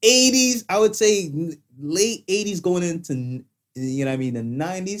 80s. I would say late 80s going into, you know what I mean, the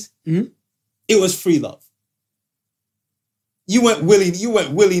 90s. Mm-hmm. It was free love. You went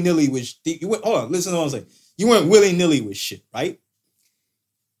willy-nilly with listen to what I'm saying. You went willy-nilly with shit, right?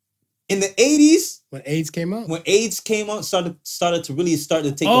 In the 80s, when AIDS came out, started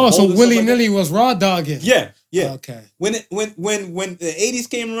to take. Oh, so willy-nilly was raw dogging. Yeah. Okay. When the 80s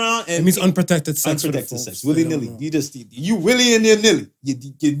came around, and it means unprotected sex. Unprotected sex, willy-nilly. You willy and you're nilly.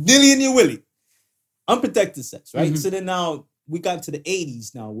 You're nilly and you're willy. Unprotected sex, right? Mm-hmm. So then now we got to the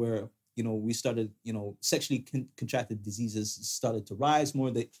 80s now, where we started, sexually contracted diseases started to rise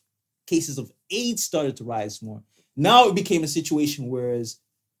more. The cases of AIDS started to rise more. Now it became a situation whereas,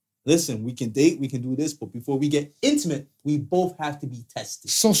 listen, we can date, we can do this, but before we get intimate, we both have to be tested.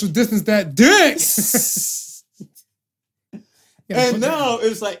 Social distance that dick. And now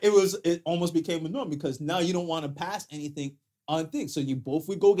it almost became a norm because now you don't want to pass anything on things. So you both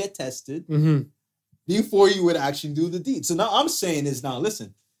would go get tested before you would actually do the deed. So now I'm saying is now,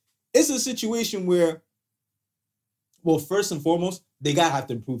 listen, it's a situation where, well, first and foremost, they gotta have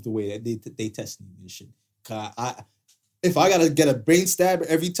to improve the way that they test me and shit. If I gotta get a brain stab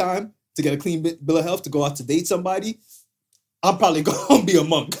every time to get a clean bill of health to go out to date somebody, I'm probably gonna be a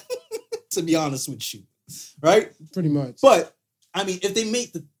monk, to be honest with you, right? Pretty much. But I mean, if they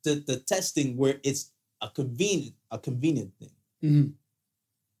make the testing where it's a convenient thing,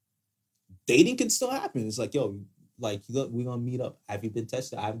 dating can still happen. It's like, yo, like, look, we're gonna meet up. Have you been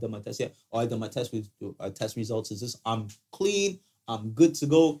tested? I haven't done my test yet. Oh, I've done my test. Test results is this. I'm clean. I'm good to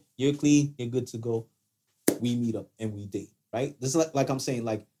go. You're clean. You're good to go. We meet up and we date, right? This is like I'm saying,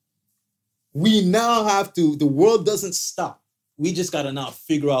 like, we now have to, the world doesn't stop. We just got to now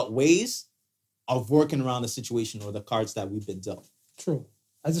figure out ways of working around the situation or the cards that we've been dealt. True.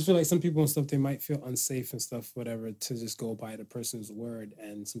 I just feel like some people and stuff, they might feel unsafe and stuff, whatever, to just go by the person's word.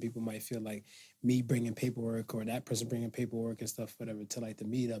 And some people might feel like me bringing paperwork or that person bringing paperwork and stuff, whatever, to like the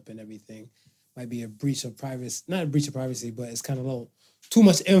meetup and everything might be a breach of privacy. Not a breach of privacy, but it's kind of low. Too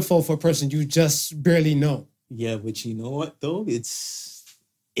much info for a person you just barely know. Yeah, but you know what, though? It sucks.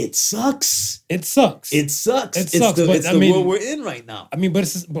 It sucks. It sucks. It's the world we're in right now. I mean, but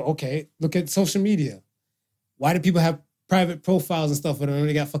okay, look at social media. Why do people have private profiles and stuff where they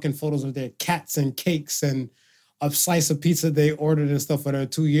only got fucking photos of their cats and cakes and a slice of pizza they ordered and stuff whatever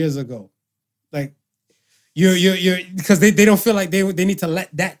 2 years ago? Like, you're because they don't feel like they need to let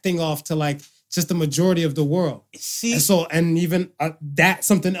that thing off to like just the majority of the world. See, and even that's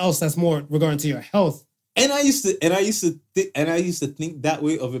something else that's more regarding to your health. And I used to think that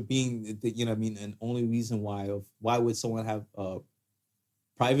way of it being, you know what I mean, and only reason why would someone have a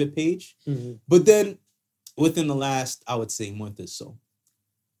private page? Mm-hmm. But then within the last, I would say, month or so,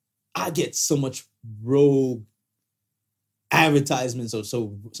 I get so much rogue advertisements or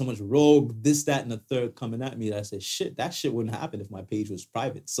so much rogue this, that, and the third coming at me that I said, shit, that shit wouldn't happen if my page was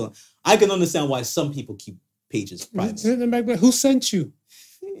private. So I can understand why some people keep pages private. Who sent you?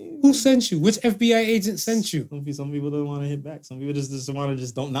 Who sent you? Which FBI agent sent you? Some people don't want to hit back. Some people just want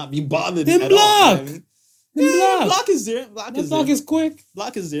to don't not be bothered. Then at block. All, you know what I mean? Then block. Block is there. Block is quick.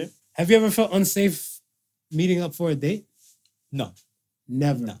 Block is there. Have you ever felt unsafe meeting up for a date? No.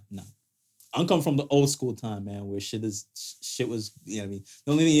 Never. No. I'm coming from the old school time, man, where shit was, you know what I mean?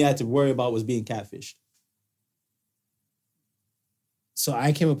 The only thing you had to worry about was being catfished. So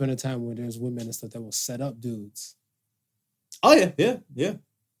I came up in a time where there's women and stuff that will set up dudes. Oh, yeah.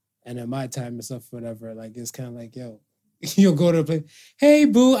 And at my time and stuff, whatever, like, it's kind of like, yo, you'll go to a place. Hey,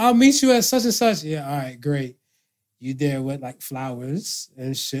 boo, I'll meet you at such and such. Yeah, all right, great. You there with, like, flowers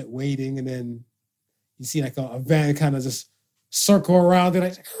and shit waiting, and then you see, like, a van kind of just circle around. They're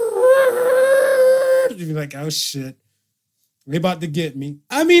like, you'd be like, oh, shit. They about to get me.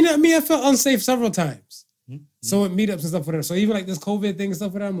 I mean, I felt unsafe several times. Mm-hmm. So with meetups and stuff, whatever. So even, like, this COVID thing and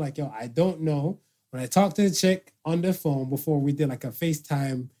stuff, whatever, I'm like, yo, I don't know. When I talked to the chick on the phone before we did, like, a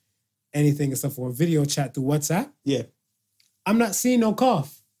FaceTime anything and stuff, or a video chat through WhatsApp. Yeah. I'm not seeing no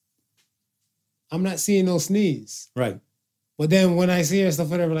cough. I'm not seeing no sneeze. Right. But then when I see her and stuff,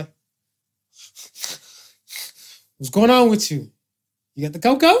 whatever, like, what's going on with you? You got the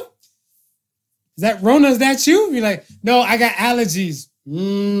cocoa? Is that Rona? Is that you? You're like, no, I got allergies.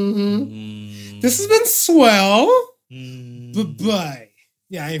 This has been swell. But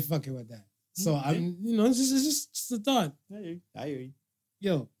yeah, I ain't fucking with that. So I'm, it's just a thought. I hear you.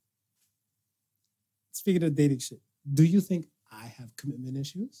 Yo, speaking of dating shit, do you think I have commitment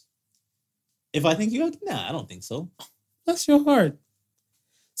issues? If I think you have, nah, I don't think so. Bless your heart.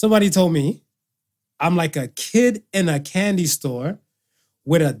 Somebody told me I'm like a kid in a candy store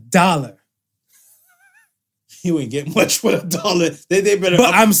with $1. You ain't get much with $1. They better.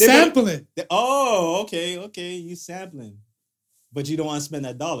 But I'm sampling. Okay. You sampling, but you don't want to spend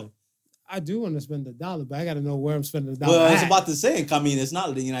that $1. I do want to spend $1, but I got to know where I'm spending $1. Well, I was about to say, I mean, it's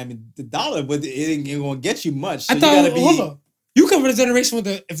not, you know, I mean, the $1, but it ain't going to get you much. So I thought, you gotta be. Hold on. You come from a generation with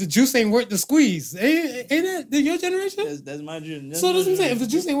if the juice ain't worth the squeeze. Ain't that your generation? That's my generation. So that's what I'm saying. If the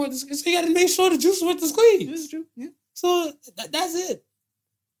juice ain't worth the squeeze, so you got to make sure the juice is worth the squeeze. That's true. Yeah. So that's it.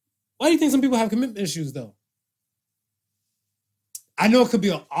 Why do you think some people have commitment issues, though? I know it could be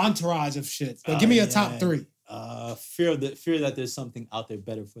an entourage of shit, but give me a top 3. Fear that there's something out there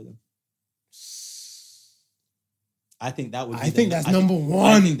better for them. I think that would. I think that's number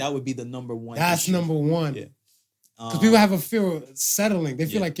one. I think that would be the number one. That's issue. number one. Yeah. Because people have a fear of settling. They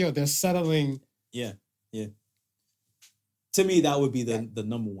feel like, yo, they're settling. Yeah. To me, that would be the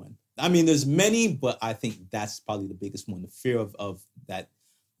number one. I mean, there's many, but I think that's probably the biggest one. The fear of that.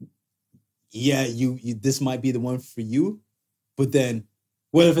 Yeah, you this might be the one for you, but then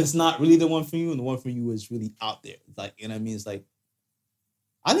what if it's not really the one for you and the one for you is really out there? Like, you know what I mean? It's like,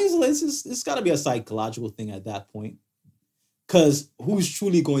 I think it's got to be a psychological thing at that point. Because who's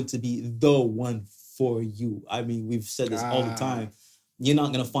truly going to be the one for you? I mean, we've said this all the time. You're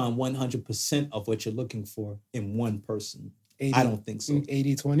not going to find 100% of what you're looking for in one person. 80, I don't think so.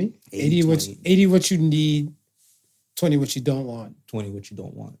 80-20? 80 what you need, 20 what you don't want. 20 what you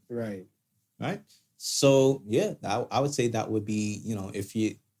don't want. Right. So, yeah, I would say that would be,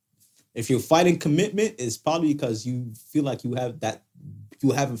 if you're fighting commitment, it's probably because you feel like you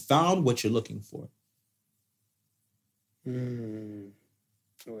haven't found what you're looking for.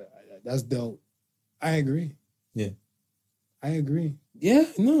 That's dope. I agree. Yeah. I agree. Yeah,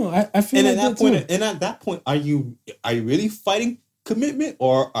 no, I feel and like at that point, are you really fighting commitment,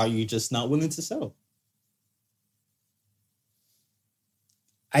 or are you just not willing to settle?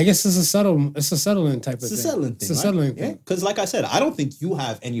 I guess it's a settling type of thing. It's a settling thing. It's a settling thing. Because like I said, I don't think you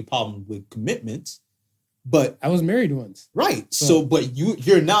have any problem with commitment, but I was married once. Right. So but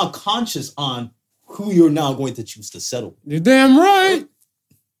you're now conscious on who you're now going to choose to settle. You're damn right.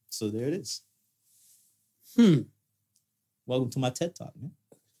 So there it is. Welcome to my TED Talk, man.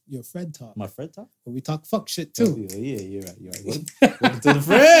 Your Fred Talk. My Fred Talk? But we talk fuck shit too. Oh, yeah, you're right. Welcome to the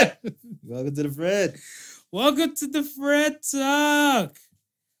Fred. Welcome to the Fred. Welcome to the Fred Talk.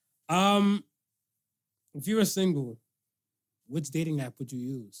 If you were single, which dating app would you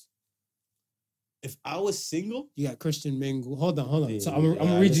use? If I was single, you got Christian Mingle. Hold on. Yeah, so I'm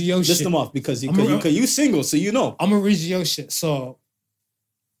gonna read you your shit. List them off because you single, so you know. I'm gonna read you your shit. So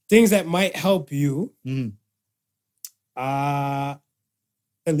things that might help you.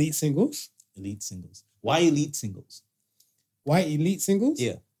 Elite singles. Elite singles. Why elite singles? Why elite singles?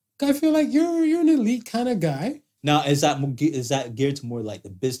 Yeah. I feel like you're an elite kind of guy. Now, is that geared to more like the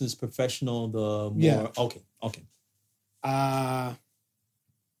business professional, the more... Yeah. Okay. I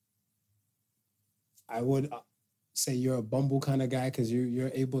would say you're a Bumble kind of guy because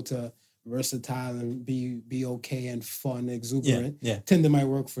you're able to versatile and be okay and fun, exuberant. Yeah. Tinder might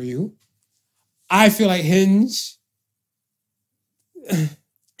work for you. I feel like Hinge.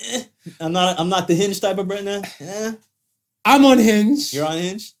 I'm not the Hinge type of Brendan. I'm on Hinge. You're on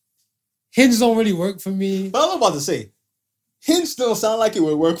Hinge? Hinge don't really work for me. But I'm about to say, Hinge still sound like it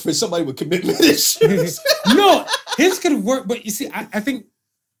would work for somebody with commitment issues. No, Hinge could work, but you see, I think,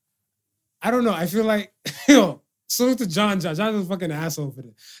 I don't know. I feel like, salute to John. John was a fucking asshole for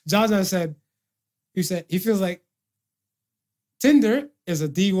this. John said, he feels like Tinder is a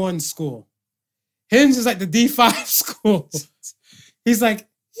D1 school. Hinge is like the D5 school. He's like,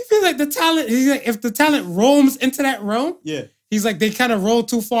 he feels like the talent, he's like, if the talent roams into that realm, Yeah. he's like, they kind of roll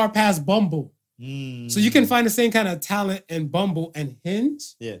too far past Bumble. Mm. So you can find the same kind of talent in Bumble and Hinge.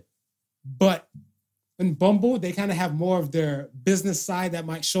 Yeah. But in Bumble, they kind of have more of their business side that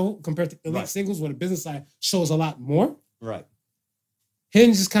might show compared to Elite Singles, where the business side shows a lot more. Right.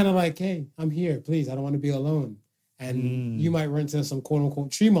 Hinge is kind of like, hey, I'm here, please. I don't want to be alone. And you might run into some quote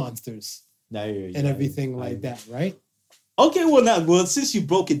unquote tree monsters and everything like that, right? Okay, well, since you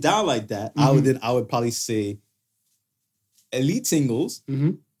broke it down like that, I would probably say Elite Singles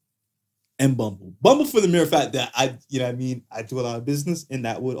and Bumble. Bumble for the mere fact that I do a lot of business, and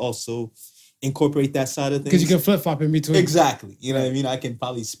that would also incorporate that side of things. Because you can flip flop in between. Exactly. You know what I mean? I can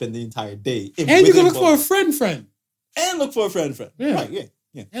probably spend the entire day. And you can look for a friend. And look for a friend. Yeah. Right,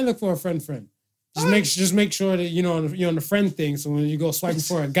 yeah. And look for a friend. Just make sure that you're on the friend thing. So when you go swiping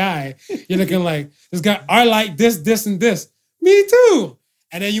for a guy, you're looking like, this guy, I like this, and this. Me too.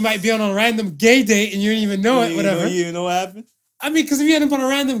 And then you might be on a random gay date and you don't even know it, whatever. You even know what happened? I mean, because if you end up on a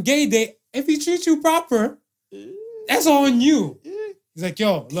random gay date, if he treats you proper, that's all on you. He's like,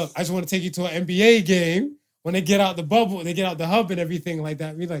 yo, look, I just want to take you to an NBA game. When they get out the bubble, they get out the hub and everything like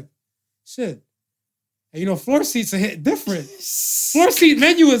that. Be like, shit. And floor seats are hit different. Floor seat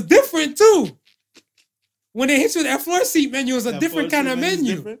menu is different too. When they hit you with that floor seat menu, is a different kind of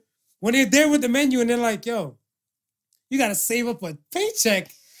menu. When they're there with the menu and they're like, yo, you got to save up a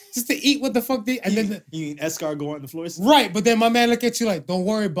paycheck just to eat what the fuck they... And then you mean escargot on the floor seat? Right, but then my man look at you like, don't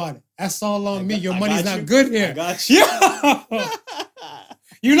worry about it. That's all on me. Your money's not good here. I got you.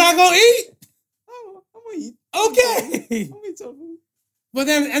 You're not going to eat? Oh, I'm going to eat. Okay. I'm going to eat something. But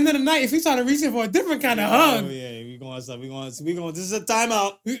then at the end of the night, if you try to reach in for a different kind of hug... Oh, yeah, we're going, this is a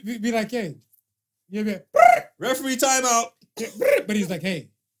timeout. Be like, hey. You'll be like, referee timeout. But he's like, hey,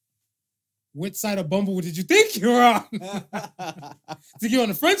 which side of Bumble did you think you were on? Did you on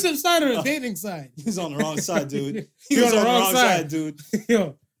the friendship side or the dating side? He was on the wrong side, dude. He was on the wrong side, dude.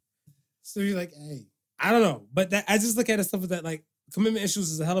 Yo. So you're like, hey, I don't know. But I just look at it stuff that, like, commitment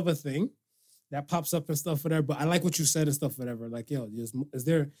issues is a hell of a thing that pops up and stuff, whatever. But I like what you said and stuff, whatever. Like, yo, is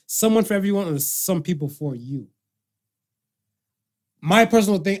there someone for everyone or some people for you? My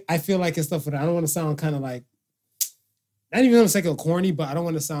personal thing, I feel like it's stuff that I don't want to sound kind of like, not even want to say corny, but I don't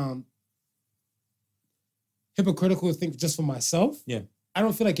want to sound hypocritical to think just for myself. Yeah. I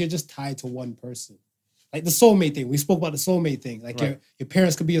don't feel like you're just tied to one person. Like the soulmate thing. We spoke about the soulmate thing. Like your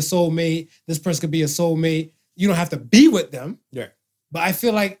parents could be a soulmate. This person could be a soulmate. You don't have to be with them. Yeah. But I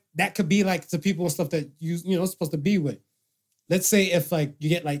feel like that could be like to people and stuff that you're supposed to be with. Let's say if like you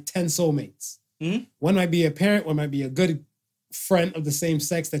get like 10 soulmates. Mm-hmm. One might be a parent, one might be a good friend of the same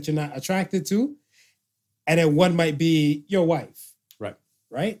sex that you're not attracted to. And then one might be your wife.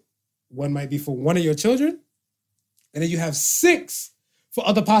 Right? One might be for one of your children. And then you have 6 for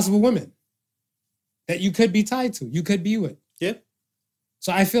other possible women that you could be tied to, you could be with. Yeah.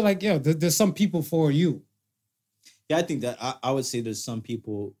 So I feel like, there's some people for you. Yeah, I think that I would say there's some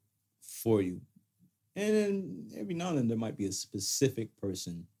people for you. And then every now and then there might be a specific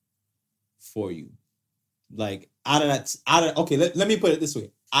person for you. Like let me put it this way.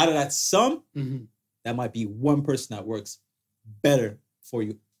 Out of that sum, that might be one person that works better for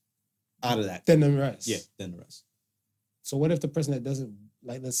you out of that. Than the rest. Yeah, than the rest. So what if the person that doesn't,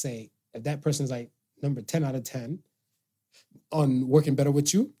 like, let's say, if that person's like number 10 out of 10 on working better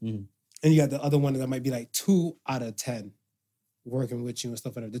with you, and you got the other one that might be like 2 out of 10 working with you and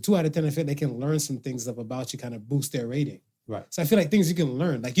stuff like that. The 2 out of 10, I feel they can learn some things about you, kind of boost their rating. Right. So I feel like things you can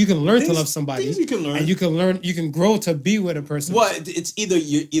learn. Like you can learn to love somebody. Things you can learn. And you can grow to be with a person. Well, it's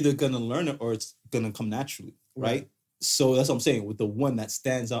you're either gonna learn it or it's gonna come naturally, right? So that's what I'm saying. With the one that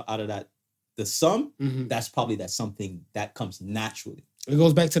stands out of that, the sum, that's probably that something that comes naturally. It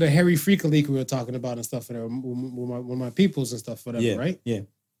goes back to the Harry Freak leak we were talking about and stuff, with my peoples and stuff, whatever, right? Yeah.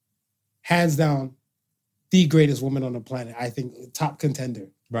 Hands down, the greatest woman on the planet. I think top contender.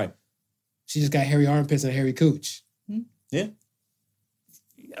 Right. She just got hairy armpits and a hairy cooch. Yeah.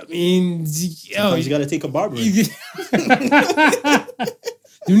 I mean, sometimes you got to take a barber.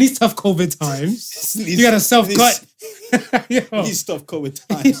 You need tough COVID times. You got to self-cut. These tough COVID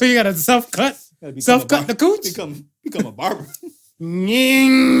times. You got to self-cut. Self-cut the cooch. Become a barber. Throw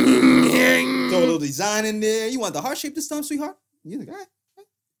a little design in there. You want the heart shape this time, sweetheart? You're like, all right.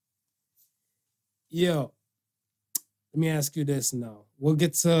 Yo, let me ask you this now. We'll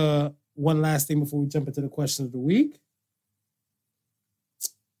get to one last thing before we jump into the question of the week.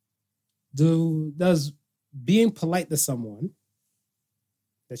 Does being polite to someone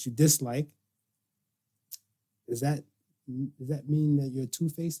that you dislike, does that mean that you're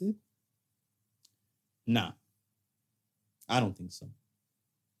two-faced? Nah. I don't think so.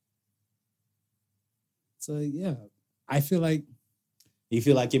 So, yeah. I feel like... You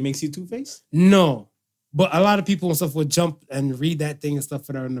feel like it makes you two-faced? No. But a lot of people and stuff will jump and read that thing and stuff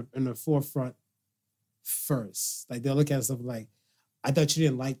that are in the forefront first. Like, they'll look at stuff like, I thought you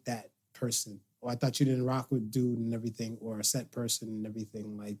didn't like that person. Or I thought you didn't rock with dude and everything. Or a set person and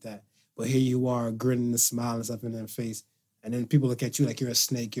everything like that. But here you are, grinning and smiling stuff in their face. And then people look at you like you're a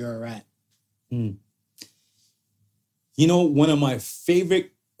snake, you're a rat. Mm. You know, one of my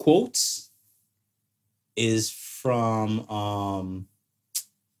favorite quotes is from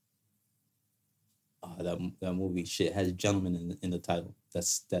that movie. Shit has gentleman in the title.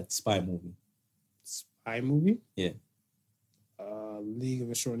 That's that spy movie. Spy movie? Yeah. League of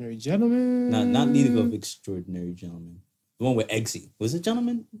Extraordinary Gentlemen. Not League of Extraordinary Gentlemen. The one with Eggsy. Was it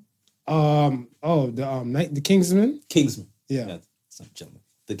Gentleman? The Kingsman. Kingsman. Yeah. It's not Gentleman.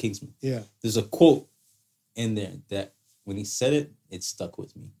 The Kingsman. Yeah. There's a quote in there that when he said it, it stuck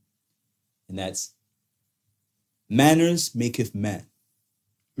with me. And that's, manners maketh man.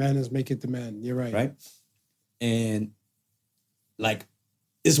 Manners maketh the man. You're right. Right? And like,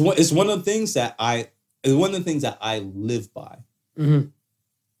 it's one of the things that I live by. Mm-hmm.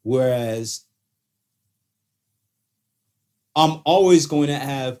 Whereas I'm always going to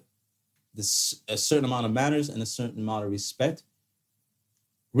have a certain amount of manners and a certain amount of respect,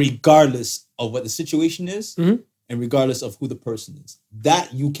 regardless of what the situation is, mm-hmm. and regardless of who the person is.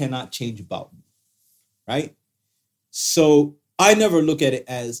 That you cannot change about me, right? So I never look at it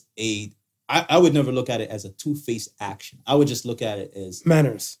as I would never look at it as a two-faced action. I would just look at it as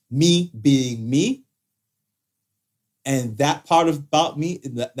manners. Me being me, and that part about me,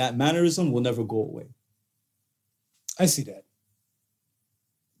 that mannerism will never go away. I see that.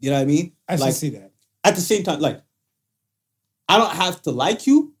 You know what I mean? I see that. At the same time, like, I don't have to like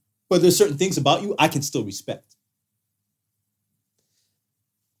you, but there's certain things about you I can still respect.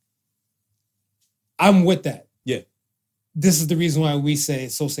 I'm with that. Yeah. This is the reason why we say,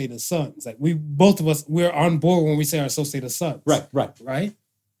 so say the sons. Like, we're on board when we say our so say the sons. Right?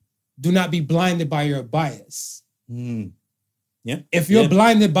 Do not be blinded by your bias. Mm. Yeah. If you're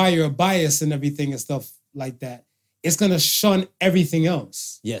blinded by your bias and everything and stuff like that, it's going to shun everything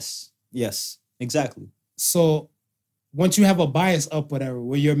else. Yes, exactly. So once you have a bias up, whatever,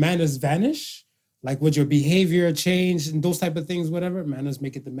 where your manners vanish, like would your behavior change and those type of things, whatever, manners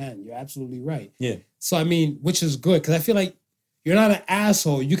make it the man. You're absolutely right. Yeah. So, I mean, which is good, because I feel like you're not an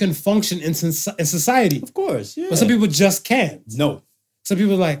asshole. You can function in society. Of course, yeah. But some people just can't. No. Some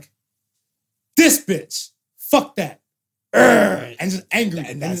people are like, this bitch, fuck that. And just angry.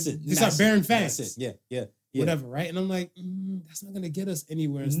 And that's it. They start bearing fans. That's it. Yeah. Whatever, right? And I'm like, that's not going to get us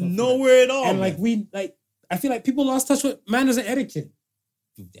anywhere. And stuff nowhere like at all. And I feel like people lost touch with manners and etiquette.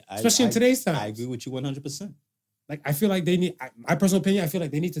 Especially in today's time. I agree with you 100%. Like, I feel like they need, my personal opinion, I feel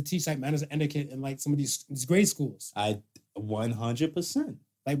like they need to teach like manners and etiquette in like some of these grade schools. 100%.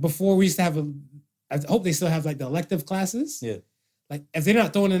 Like before we used to have I hope they still have like the elective classes. Yeah. Like if they're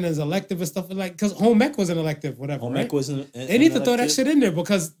not throwing in as elective and stuff, like, because home ec was an elective, whatever. Home ec wasn't. They need to throw that shit in there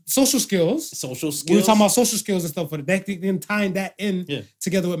because social skills. We were talking about social skills and stuff, but they then tying that in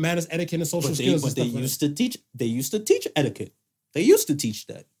together with manners, etiquette, and social skills. But they used to teach. They used to teach etiquette. They used to teach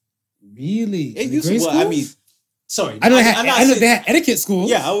that. Really? It used to. Well, I mean, sorry. I know they had etiquette schools.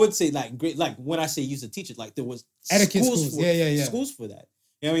 Yeah, I would say like great. Like when I say used to teach it, like there was etiquette schools. Yeah. Schools for that.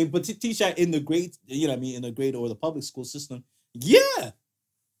 You know what I mean? But to teach that in the grade, you know what I mean, in the grade or the public school system, yeah.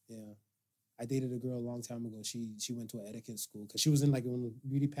 I dated a girl a long time ago. She went to an etiquette school because she was in like one of the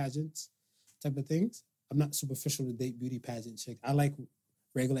beauty pageants type of things. I'm not superficial to date beauty pageant chick. I like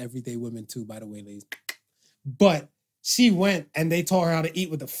regular everyday women too, by the way, ladies. But she went and they taught her how to eat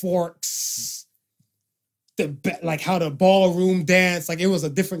with the forks, like how the ballroom dance. Like it was a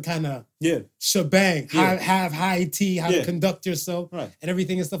different kind of shebang. Have high tea, how to conduct yourself, and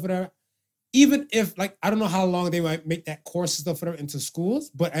everything and stuff whatever. Even if like I don't know how long they might make that course and stuff whatever into schools,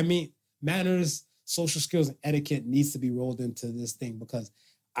 but I mean manners, social skills, and etiquette needs to be rolled into this thing because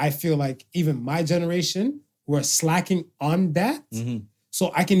I feel like even my generation we're slacking on that. Mm-hmm. So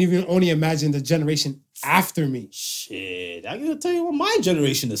I can even only imagine the generation after me. Shit, I gotta tell you what, my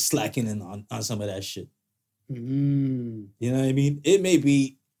generation is slacking in on some of that shit. Mm. You know what I mean? It may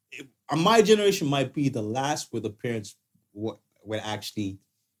be, my generation might be the last where the parents would actually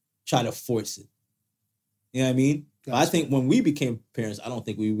try to force it. You know what I mean? But I think when we became parents, I don't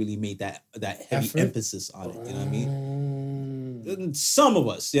think we really made that heavy emphasis on it. You know what I mean? Some of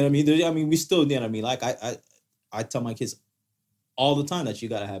us, you know what I mean? We still, you know what I mean? Like I tell my kids all the time that you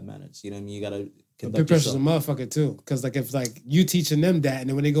gotta have manners. You know what I mean? You gotta conduct peer pressure's a yourself. motherfucker too. Because like if like you teaching them that, and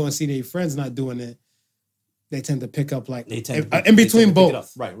then when they go and see their friends not doing it, they tend to pick up like in between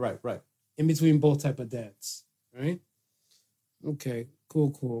both. Right. In between both type of dads. Right? Okay.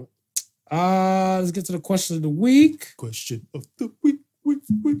 Cool. Let's get to the question of the week. Question of the week.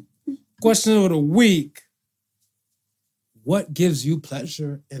 Question of the week. What gives you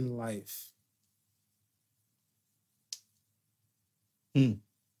pleasure in life?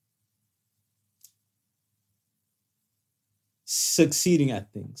 Succeeding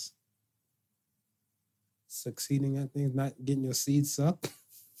at things. Succeeding at things, not getting your seed sucked.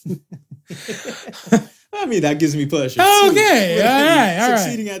 I mean, that gives me pleasure. Okay, too. all right.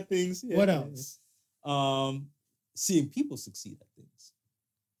 Succeeding at things. Yeah. What else? Seeing people succeed at things.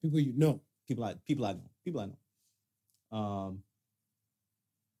 People you know. People I know.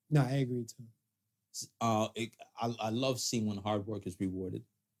 No, I agree too. I love seeing when hard work is rewarded.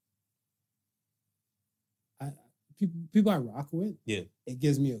 People I rock with, yeah, it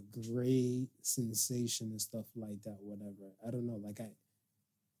gives me a great sensation and stuff like that. Whatever, I don't know. Like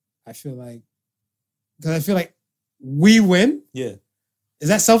I feel like, because I feel like we win. Yeah, is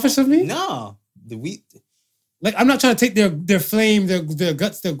that selfish of me? No, like I'm not trying to take their flame, their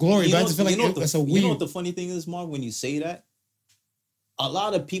guts, their glory, but I just feel like it's a weird. You know what the funny thing is, Mark? When you say that, a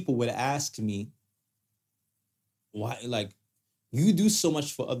lot of people would ask me, why, like, you do so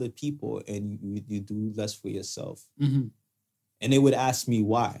much for other people and you do less for yourself. Mm-hmm. And they would ask me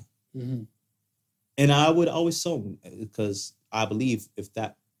why. Mm-hmm. And I would always tell them, because I believe if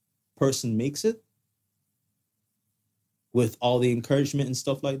that person makes it with all the encouragement and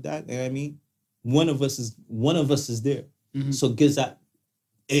stuff like that, you know what I mean? One of us is there. Mm-hmm. So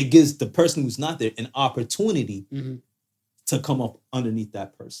it gives the person who's not there an opportunity to come up underneath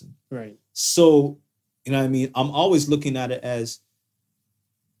that person. Right. So, you know what I mean? I'm always looking at it as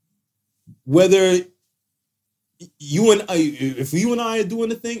whether if you and I are doing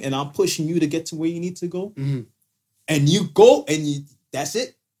the thing and I'm pushing you to get to where you need to go, and you go and that's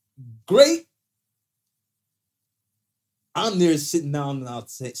it, great. I'm there sitting down and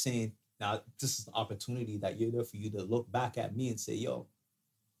saying, now this is the opportunity that you're there for you to look back at me and say, yo,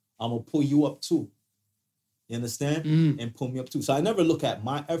 I'm gonna pull you up too. You understand? And pull me up too. So I never look at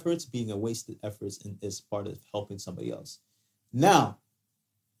my efforts being a wasted efforts as part of helping somebody else. Now,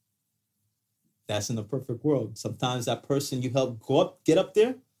 that's in a perfect world. Sometimes that person you help get up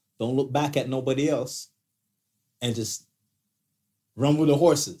there, don't look back at nobody else and just run with the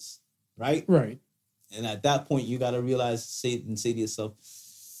horses, right? Right. And at that point, you got to realize, say to yourself,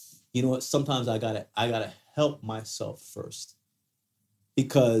 you know what? Sometimes I gotta help myself first,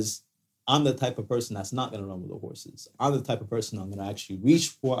 because I'm the type of person that's not going to run with the horses. I'm the type of person I'm going to actually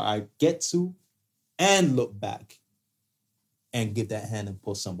reach where I get to and look back and give that hand and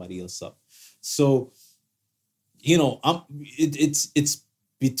pull somebody else up. So, you know, it's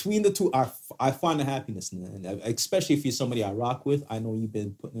between the two. I find the happiness in it. And especially if you're somebody I rock with. I know you've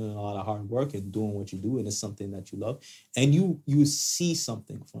been putting in a lot of hard work and doing what you do, and it's something that you love. And you see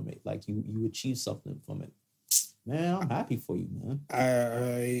something from it. Like you achieve something from it. Man, I'm happy for you,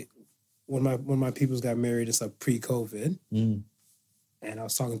 man. When my peoples got married, it's like pre-COVID, and I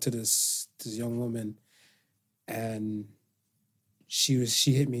was talking to this young woman, and she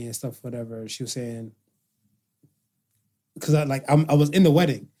hit me and stuff, whatever. She was saying, because I was in the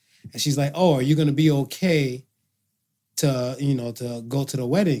wedding, and she's like, "Oh, are you gonna be okay to go to the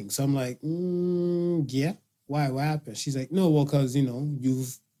wedding?" So I'm like, "Yeah, why? What happened?" She's like, "No, well, because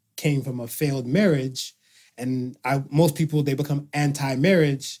you've came from a failed marriage, and most people, they become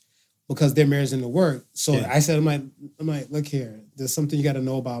anti-marriage because their marriage didn't work." So yeah. I said, I'm like, look here, there's something you got to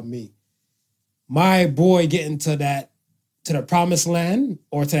know about me. My boy getting to the promised land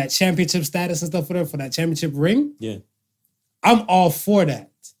or to that championship status and stuff, whatever, for that championship ring. Yeah. I'm all for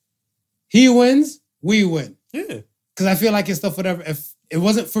that. He wins, we win. Yeah. Because I feel like it's stuff, whatever, if it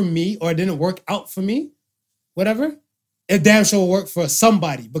wasn't for me or it didn't work out for me, whatever, it damn sure will work for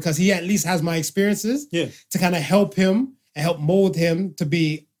somebody, because he at least has my experiences to kind of help him and help mold him to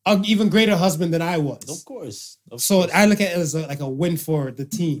be an even greater husband than I was. Of course. So I look at it as like a win for the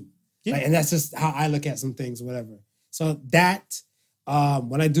team. Yeah. And that's just how I look at some things, whatever. So that,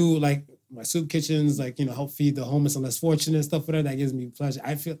 When I do like my soup kitchens, like, you know, help feed the homeless and less fortunate and stuff like that gives me pleasure.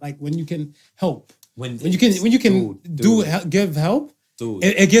 I feel like when you can help, when you can give help,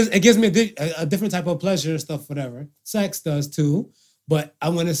 it gives me a different type of pleasure and stuff, whatever. Sex does too, but I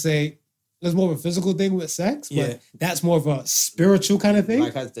want to say there's more of a physical thing with sex, but that's more of a spiritual kind of thing.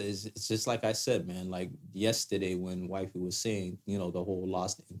 It's just like I said, man. Like yesterday when wifey was saying, you know, the whole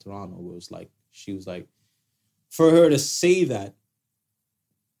lost in Toronto was like, she was like, for her to say that,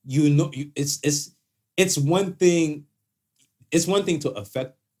 you know, it's one thing. It's one thing to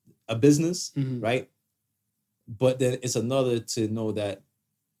affect a business, right? But then it's another to know that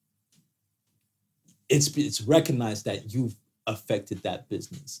it's recognized that you've affected that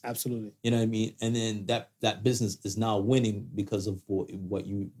business. Absolutely. You know what I mean? And then that business is now winning because of what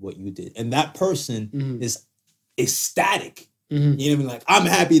you did. And that person is ecstatic. You know what I mean? Like, I'm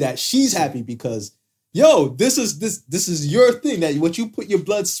happy that she's happy because, yo, this is your thing, that what you put your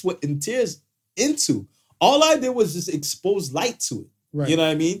blood, sweat, and tears into. All I did was just expose light to it. Right. You know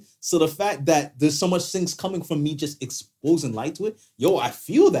what I mean? So the fact that there's so much things coming from me just exposing light to it, yo, I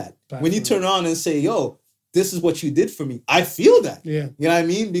feel that. When you turn on and say, yo, this is what you did for me, I feel that. Yeah. You know what I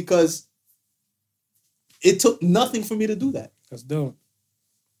mean? Because it took nothing for me to do that. That's dope.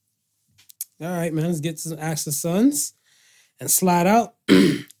 All right, man. Let's get to some Ask the Sons and slide out.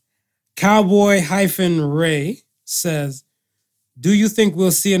 Cowboy-Ray says, do you think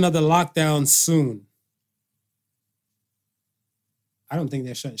we'll see another lockdown soon? I don't think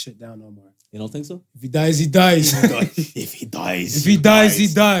they're shutting shit down no more. You don't think so? If he dies, he dies. If he dies, he dies. You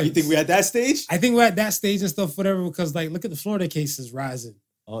think we're at that stage? I think we're at that stage and stuff, whatever, because, like, look at the Florida cases rising.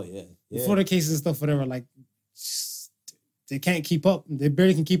 Oh, yeah. The Florida cases and stuff, whatever, like, they can't keep up. They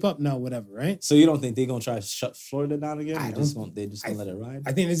barely can keep up now, whatever, right? So you don't think they're going to try to shut Florida down again? They're just going to let it ride?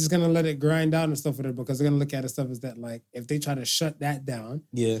 I think they're just going to let it grind down and stuff, whatever, because they're going to look at it stuff as that, like, if they try to shut that down,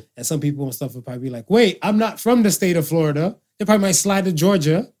 and some people and stuff will probably be like, wait, I'm not from the state of Florida. They probably might slide to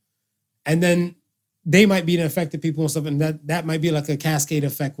Georgia, and then they might be the affected people and stuff, and that might be like a cascade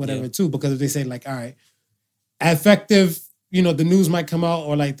effect, whatever, too, because if they say, like, all right, effective, you know, the news might come out,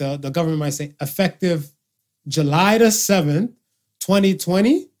 or like the government might say, effective July the 7th,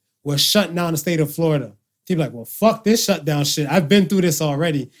 2020, we're shutting down the state of Florida. People like, well, fuck this shutdown shit. I've been through this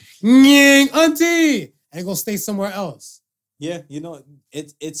already. Nying, auntie! And go stay somewhere else. Yeah, you know,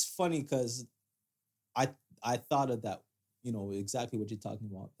 it's funny because I thought of that, you know, exactly what you're talking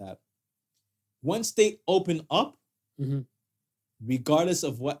about, that once they open up, regardless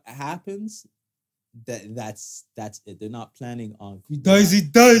of what happens, that's it. They're not planning on. He dies,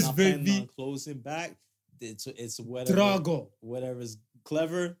 baby. On closing back. It's whatever's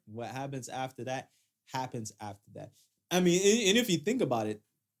clever. What happens after that happens after that. I mean, and if you think about it,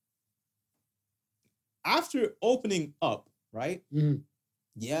 after opening up, right?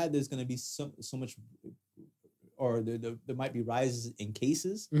 Yeah, there's gonna be so much, or there might be rises in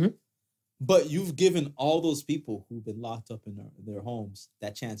cases. But you've given all those people who've been locked up in their homes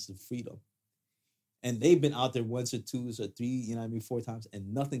that chance of freedom. And they've been out there once or twos or three, you know what I mean, 4 times,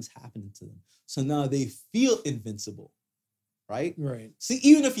 and nothing's happening to them. So now they feel invincible, right? Right. See,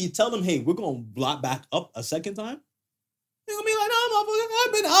 even if you tell them, hey, we're going to block back up a second time, they're going to be like, no, motherfucker,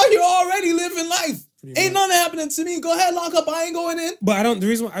 I've been out here already living life. Ain't nothing happening to me. Go ahead, lock up. I ain't going in. But the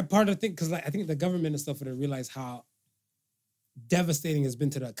reason why I part of the thing, because like, I think the government and stuff would have realized how devastating it's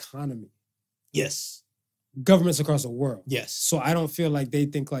been to the economy. Yes. Governments across the world. Yes. So I don't feel like they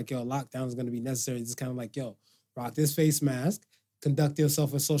think like, yo, lockdown is going to be necessary. It's kind of like, yo, rock this face mask, conduct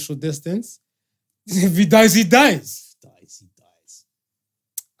yourself with social distance. If he dies, he dies. He dies.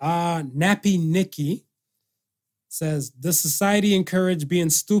 Nappy Nikki says, does society encourage being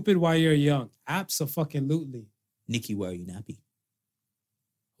stupid while you're young? Abso-fucking-lutely. Nikki, why are you nappy?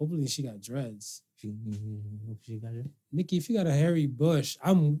 Hopefully she got dreads. She got it. Nikki, if you got a hairy bush,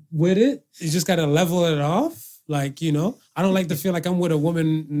 I'm with it. You just got to level it off. Like, you know, I don't like to feel like I'm with a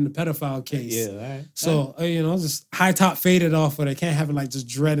woman in the pedophile case. Yeah, all right. So, you know, just high top faded off, but I can't have it like just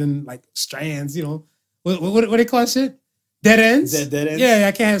dreading like strands, you know. What do they call shit? Dead ends? Dead ends? Yeah,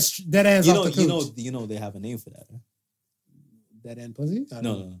 I can't have dead ends off the cooch. You know they have a name for that, right? Dead end pussy?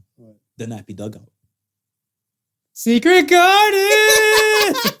 No. The nappy dugout. Secret garden!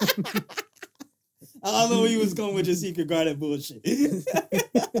 I don't know where you was going with your secret garden bullshit. It's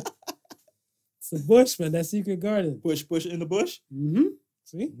a bush, man. That secret garden. Bush in the bush? Mm-hmm.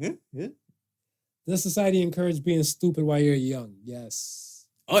 See? Yeah. Does society encourage being stupid while you're young? Yes.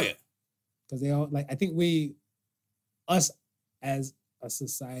 Oh, yeah. Because they all, like, I think us as a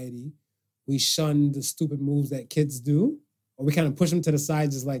society, we shun the stupid moves that kids do, or we kind of push them to the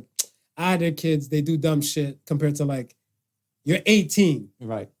side, just like, they're kids, they do dumb shit, compared to, like, You're 18.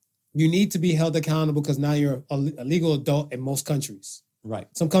 Right. You need to be held accountable because now you're a legal adult in most countries. Right.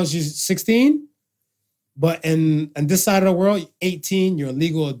 Some countries 16, but in this side of the world, 18, you're a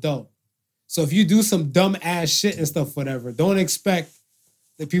legal adult. So if you do some dumb ass shit and stuff, whatever, don't expect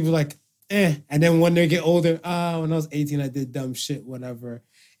that people are like, and then when they get older, when I was 18, I did dumb shit, whatever.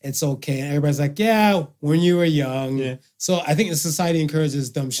 It's okay. And everybody's like, yeah, when you were young. Yeah. So I think the society encourages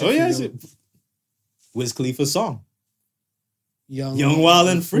dumb shit. Oh, yeah. Wiz Khalifa's song. Young, Wild,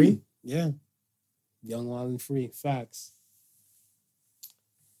 and Free. Yeah. Young, Wild, and Free. Facts.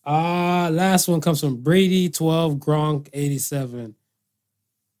 Last one comes from Brady 12, Gronk 87.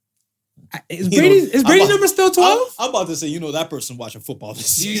 Is Brady's number still 12? I'm about to say, that person watching football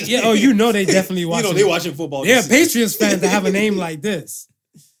this season. Yeah, they definitely watching. They watching football. Yeah, Patriots fans to have a name like this.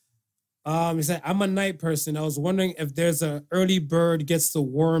 He said, I'm a night person. I was wondering if there's an early bird gets the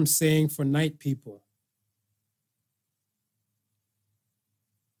worm saying for night people.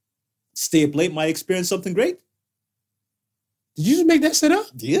 Stay up late might experience something great. Did you just make that shit up?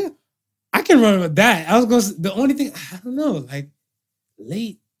 Yeah. I can run with that. I was going to, the only thing, I don't know, like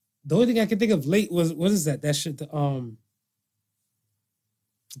late. The only thing I can think of late was, what is that? That shit, the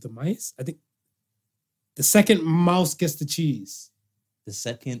mice? I think the second mouse gets the cheese. The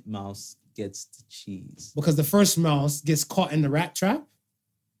second mouse gets the cheese. Because the first mouse gets caught in the rat trap.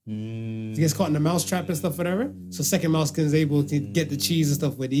 He gets caught in the mouse trap and stuff, whatever. So second mouse is able to get the cheese and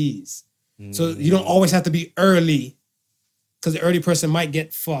stuff with ease. So you don't always have to be early because the early person might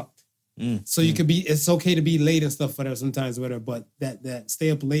get fucked. So you could be, it's okay to be late and stuff, whatever, sometimes, whatever, but that stay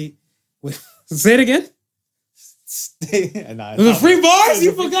up late. Say it again. It was a free bars?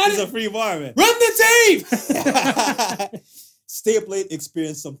 You forgot it? It's a free bar, man. Run the tape! Stay up late,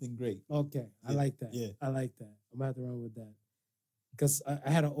 experience something great. Okay, I like that. Yeah. I like that. I'm going to have to run with that. Because I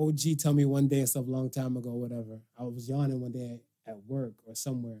had an OG tell me one day and stuff a long time ago, whatever. I was yawning one day at work or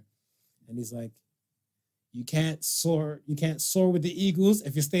somewhere. And he's like, you can't soar with the eagles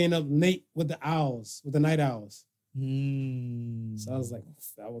if you're staying up late with the owls, with the night owls. So I was like,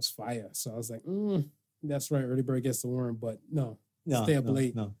 that was fire. So I was like, that's right, early bird gets the worm, but no, stay up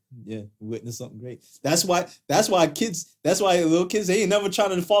late. No, yeah, witness something great. That's why little kids, they ain't never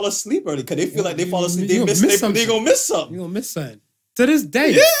trying to fall asleep early because they feel like they fall asleep, they gonna miss something. You're gonna miss something. To this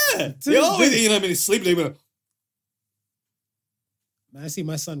day. Yeah. They always sleep, they be Man, I see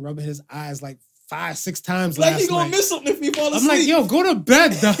my son rubbing his eyes like 5-6 times like last night. He gonna miss something if he fall asleep. I'm like, yo, go to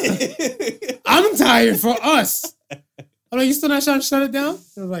bed, dog. I'm tired for us. I'm like, you still not trying to shut it down?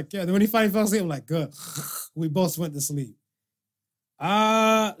 I was like, yeah. Then when he finally fell asleep, I'm like, good. We both went to sleep.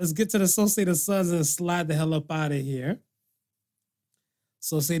 Let's get to the So Say the Suns and slide the hell up out of here.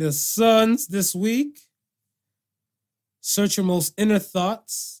 So Say the Suns this week. Search your most inner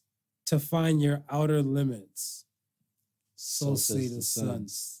thoughts to find your outer limits. So Say the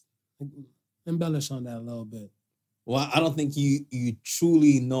Suns. Embellish on that a little bit. Well, I don't think you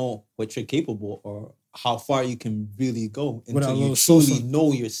truly know what you're capable or how far you can really go until you truly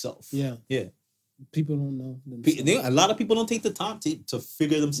know yourself. Yeah. Yeah. People don't know themselves. A lot of people don't take the time to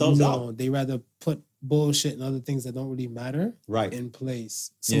figure themselves out. No, they rather put bullshit and other things that don't really matter in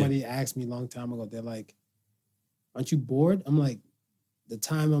place. Somebody asked me a long time ago, they're like, aren't you bored? I'm like, the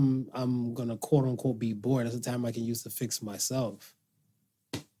time I'm gonna quote unquote be bored, that's the time I can use to fix myself.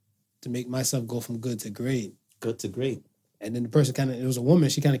 To make myself go from good to great. Good to great. And then the person it was a woman,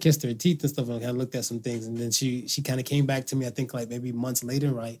 she kind of kissed her teeth and stuff and kind of looked at some things. And then she kind of came back to me, I think like maybe months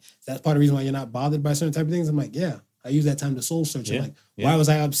later, right? That's part of the reason why you're not bothered by certain type of things. I'm like, yeah, I use that time to soul search. Yeah. Like, why was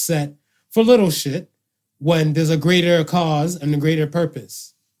I upset for little shit when there's a greater cause and a greater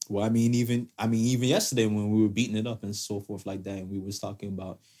purpose? Well, I mean, even yesterday when we were beating it up and so forth like that, and we was talking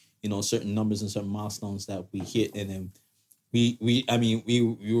about, certain numbers and certain milestones that we hit, and then we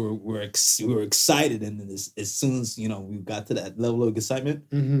were excited, and then as soon as we got to that level of excitement,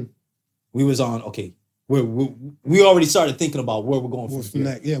 we was on okay. We already started thinking about where we're going from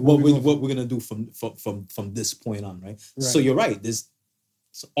here. Yeah, what we're gonna do from this point on, right? So you're right. There's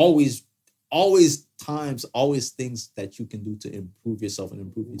always times, always things that you can do to improve yourself and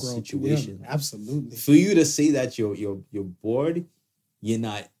improve your situation. Yeah, absolutely. For you to say that you're bored, you're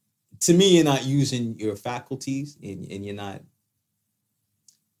not. To me, you're not using your faculties, and you're not.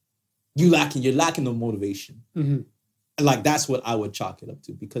 You're lacking the motivation. Like that's what I would chalk it up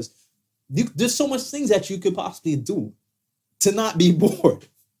to, because there's so much things that you could possibly do to not be bored.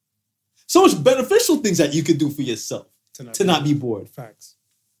 So much beneficial things that you could do for yourself to not be bored. Facts.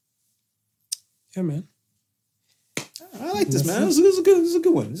 Yeah, man. I like this, man. This is a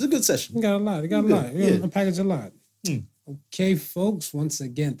good one. This is a good session. We got a lot. We package a lot. Okay, folks. Once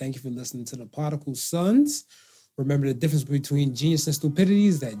again, thank you for listening to the Particle Sons. Remember the difference between genius and stupidity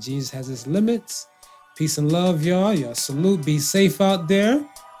is that genius has its limits. Peace and love, y'all. Y'all salute. Be safe out there.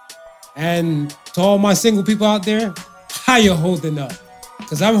 And to all my single people out there, how you holding up?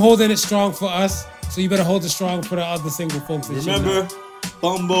 Because I'm holding it strong for us. So you better hold it strong for the other single folks. Remember,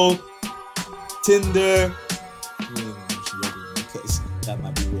 Bumble, Tinder. Because that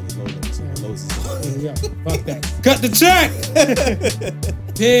might be really low. Yeah, fuck that. Cut the check.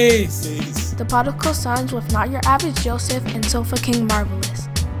 Peace. The Particle Sons with Not Your Average Joseph and Sofa King Marvelous.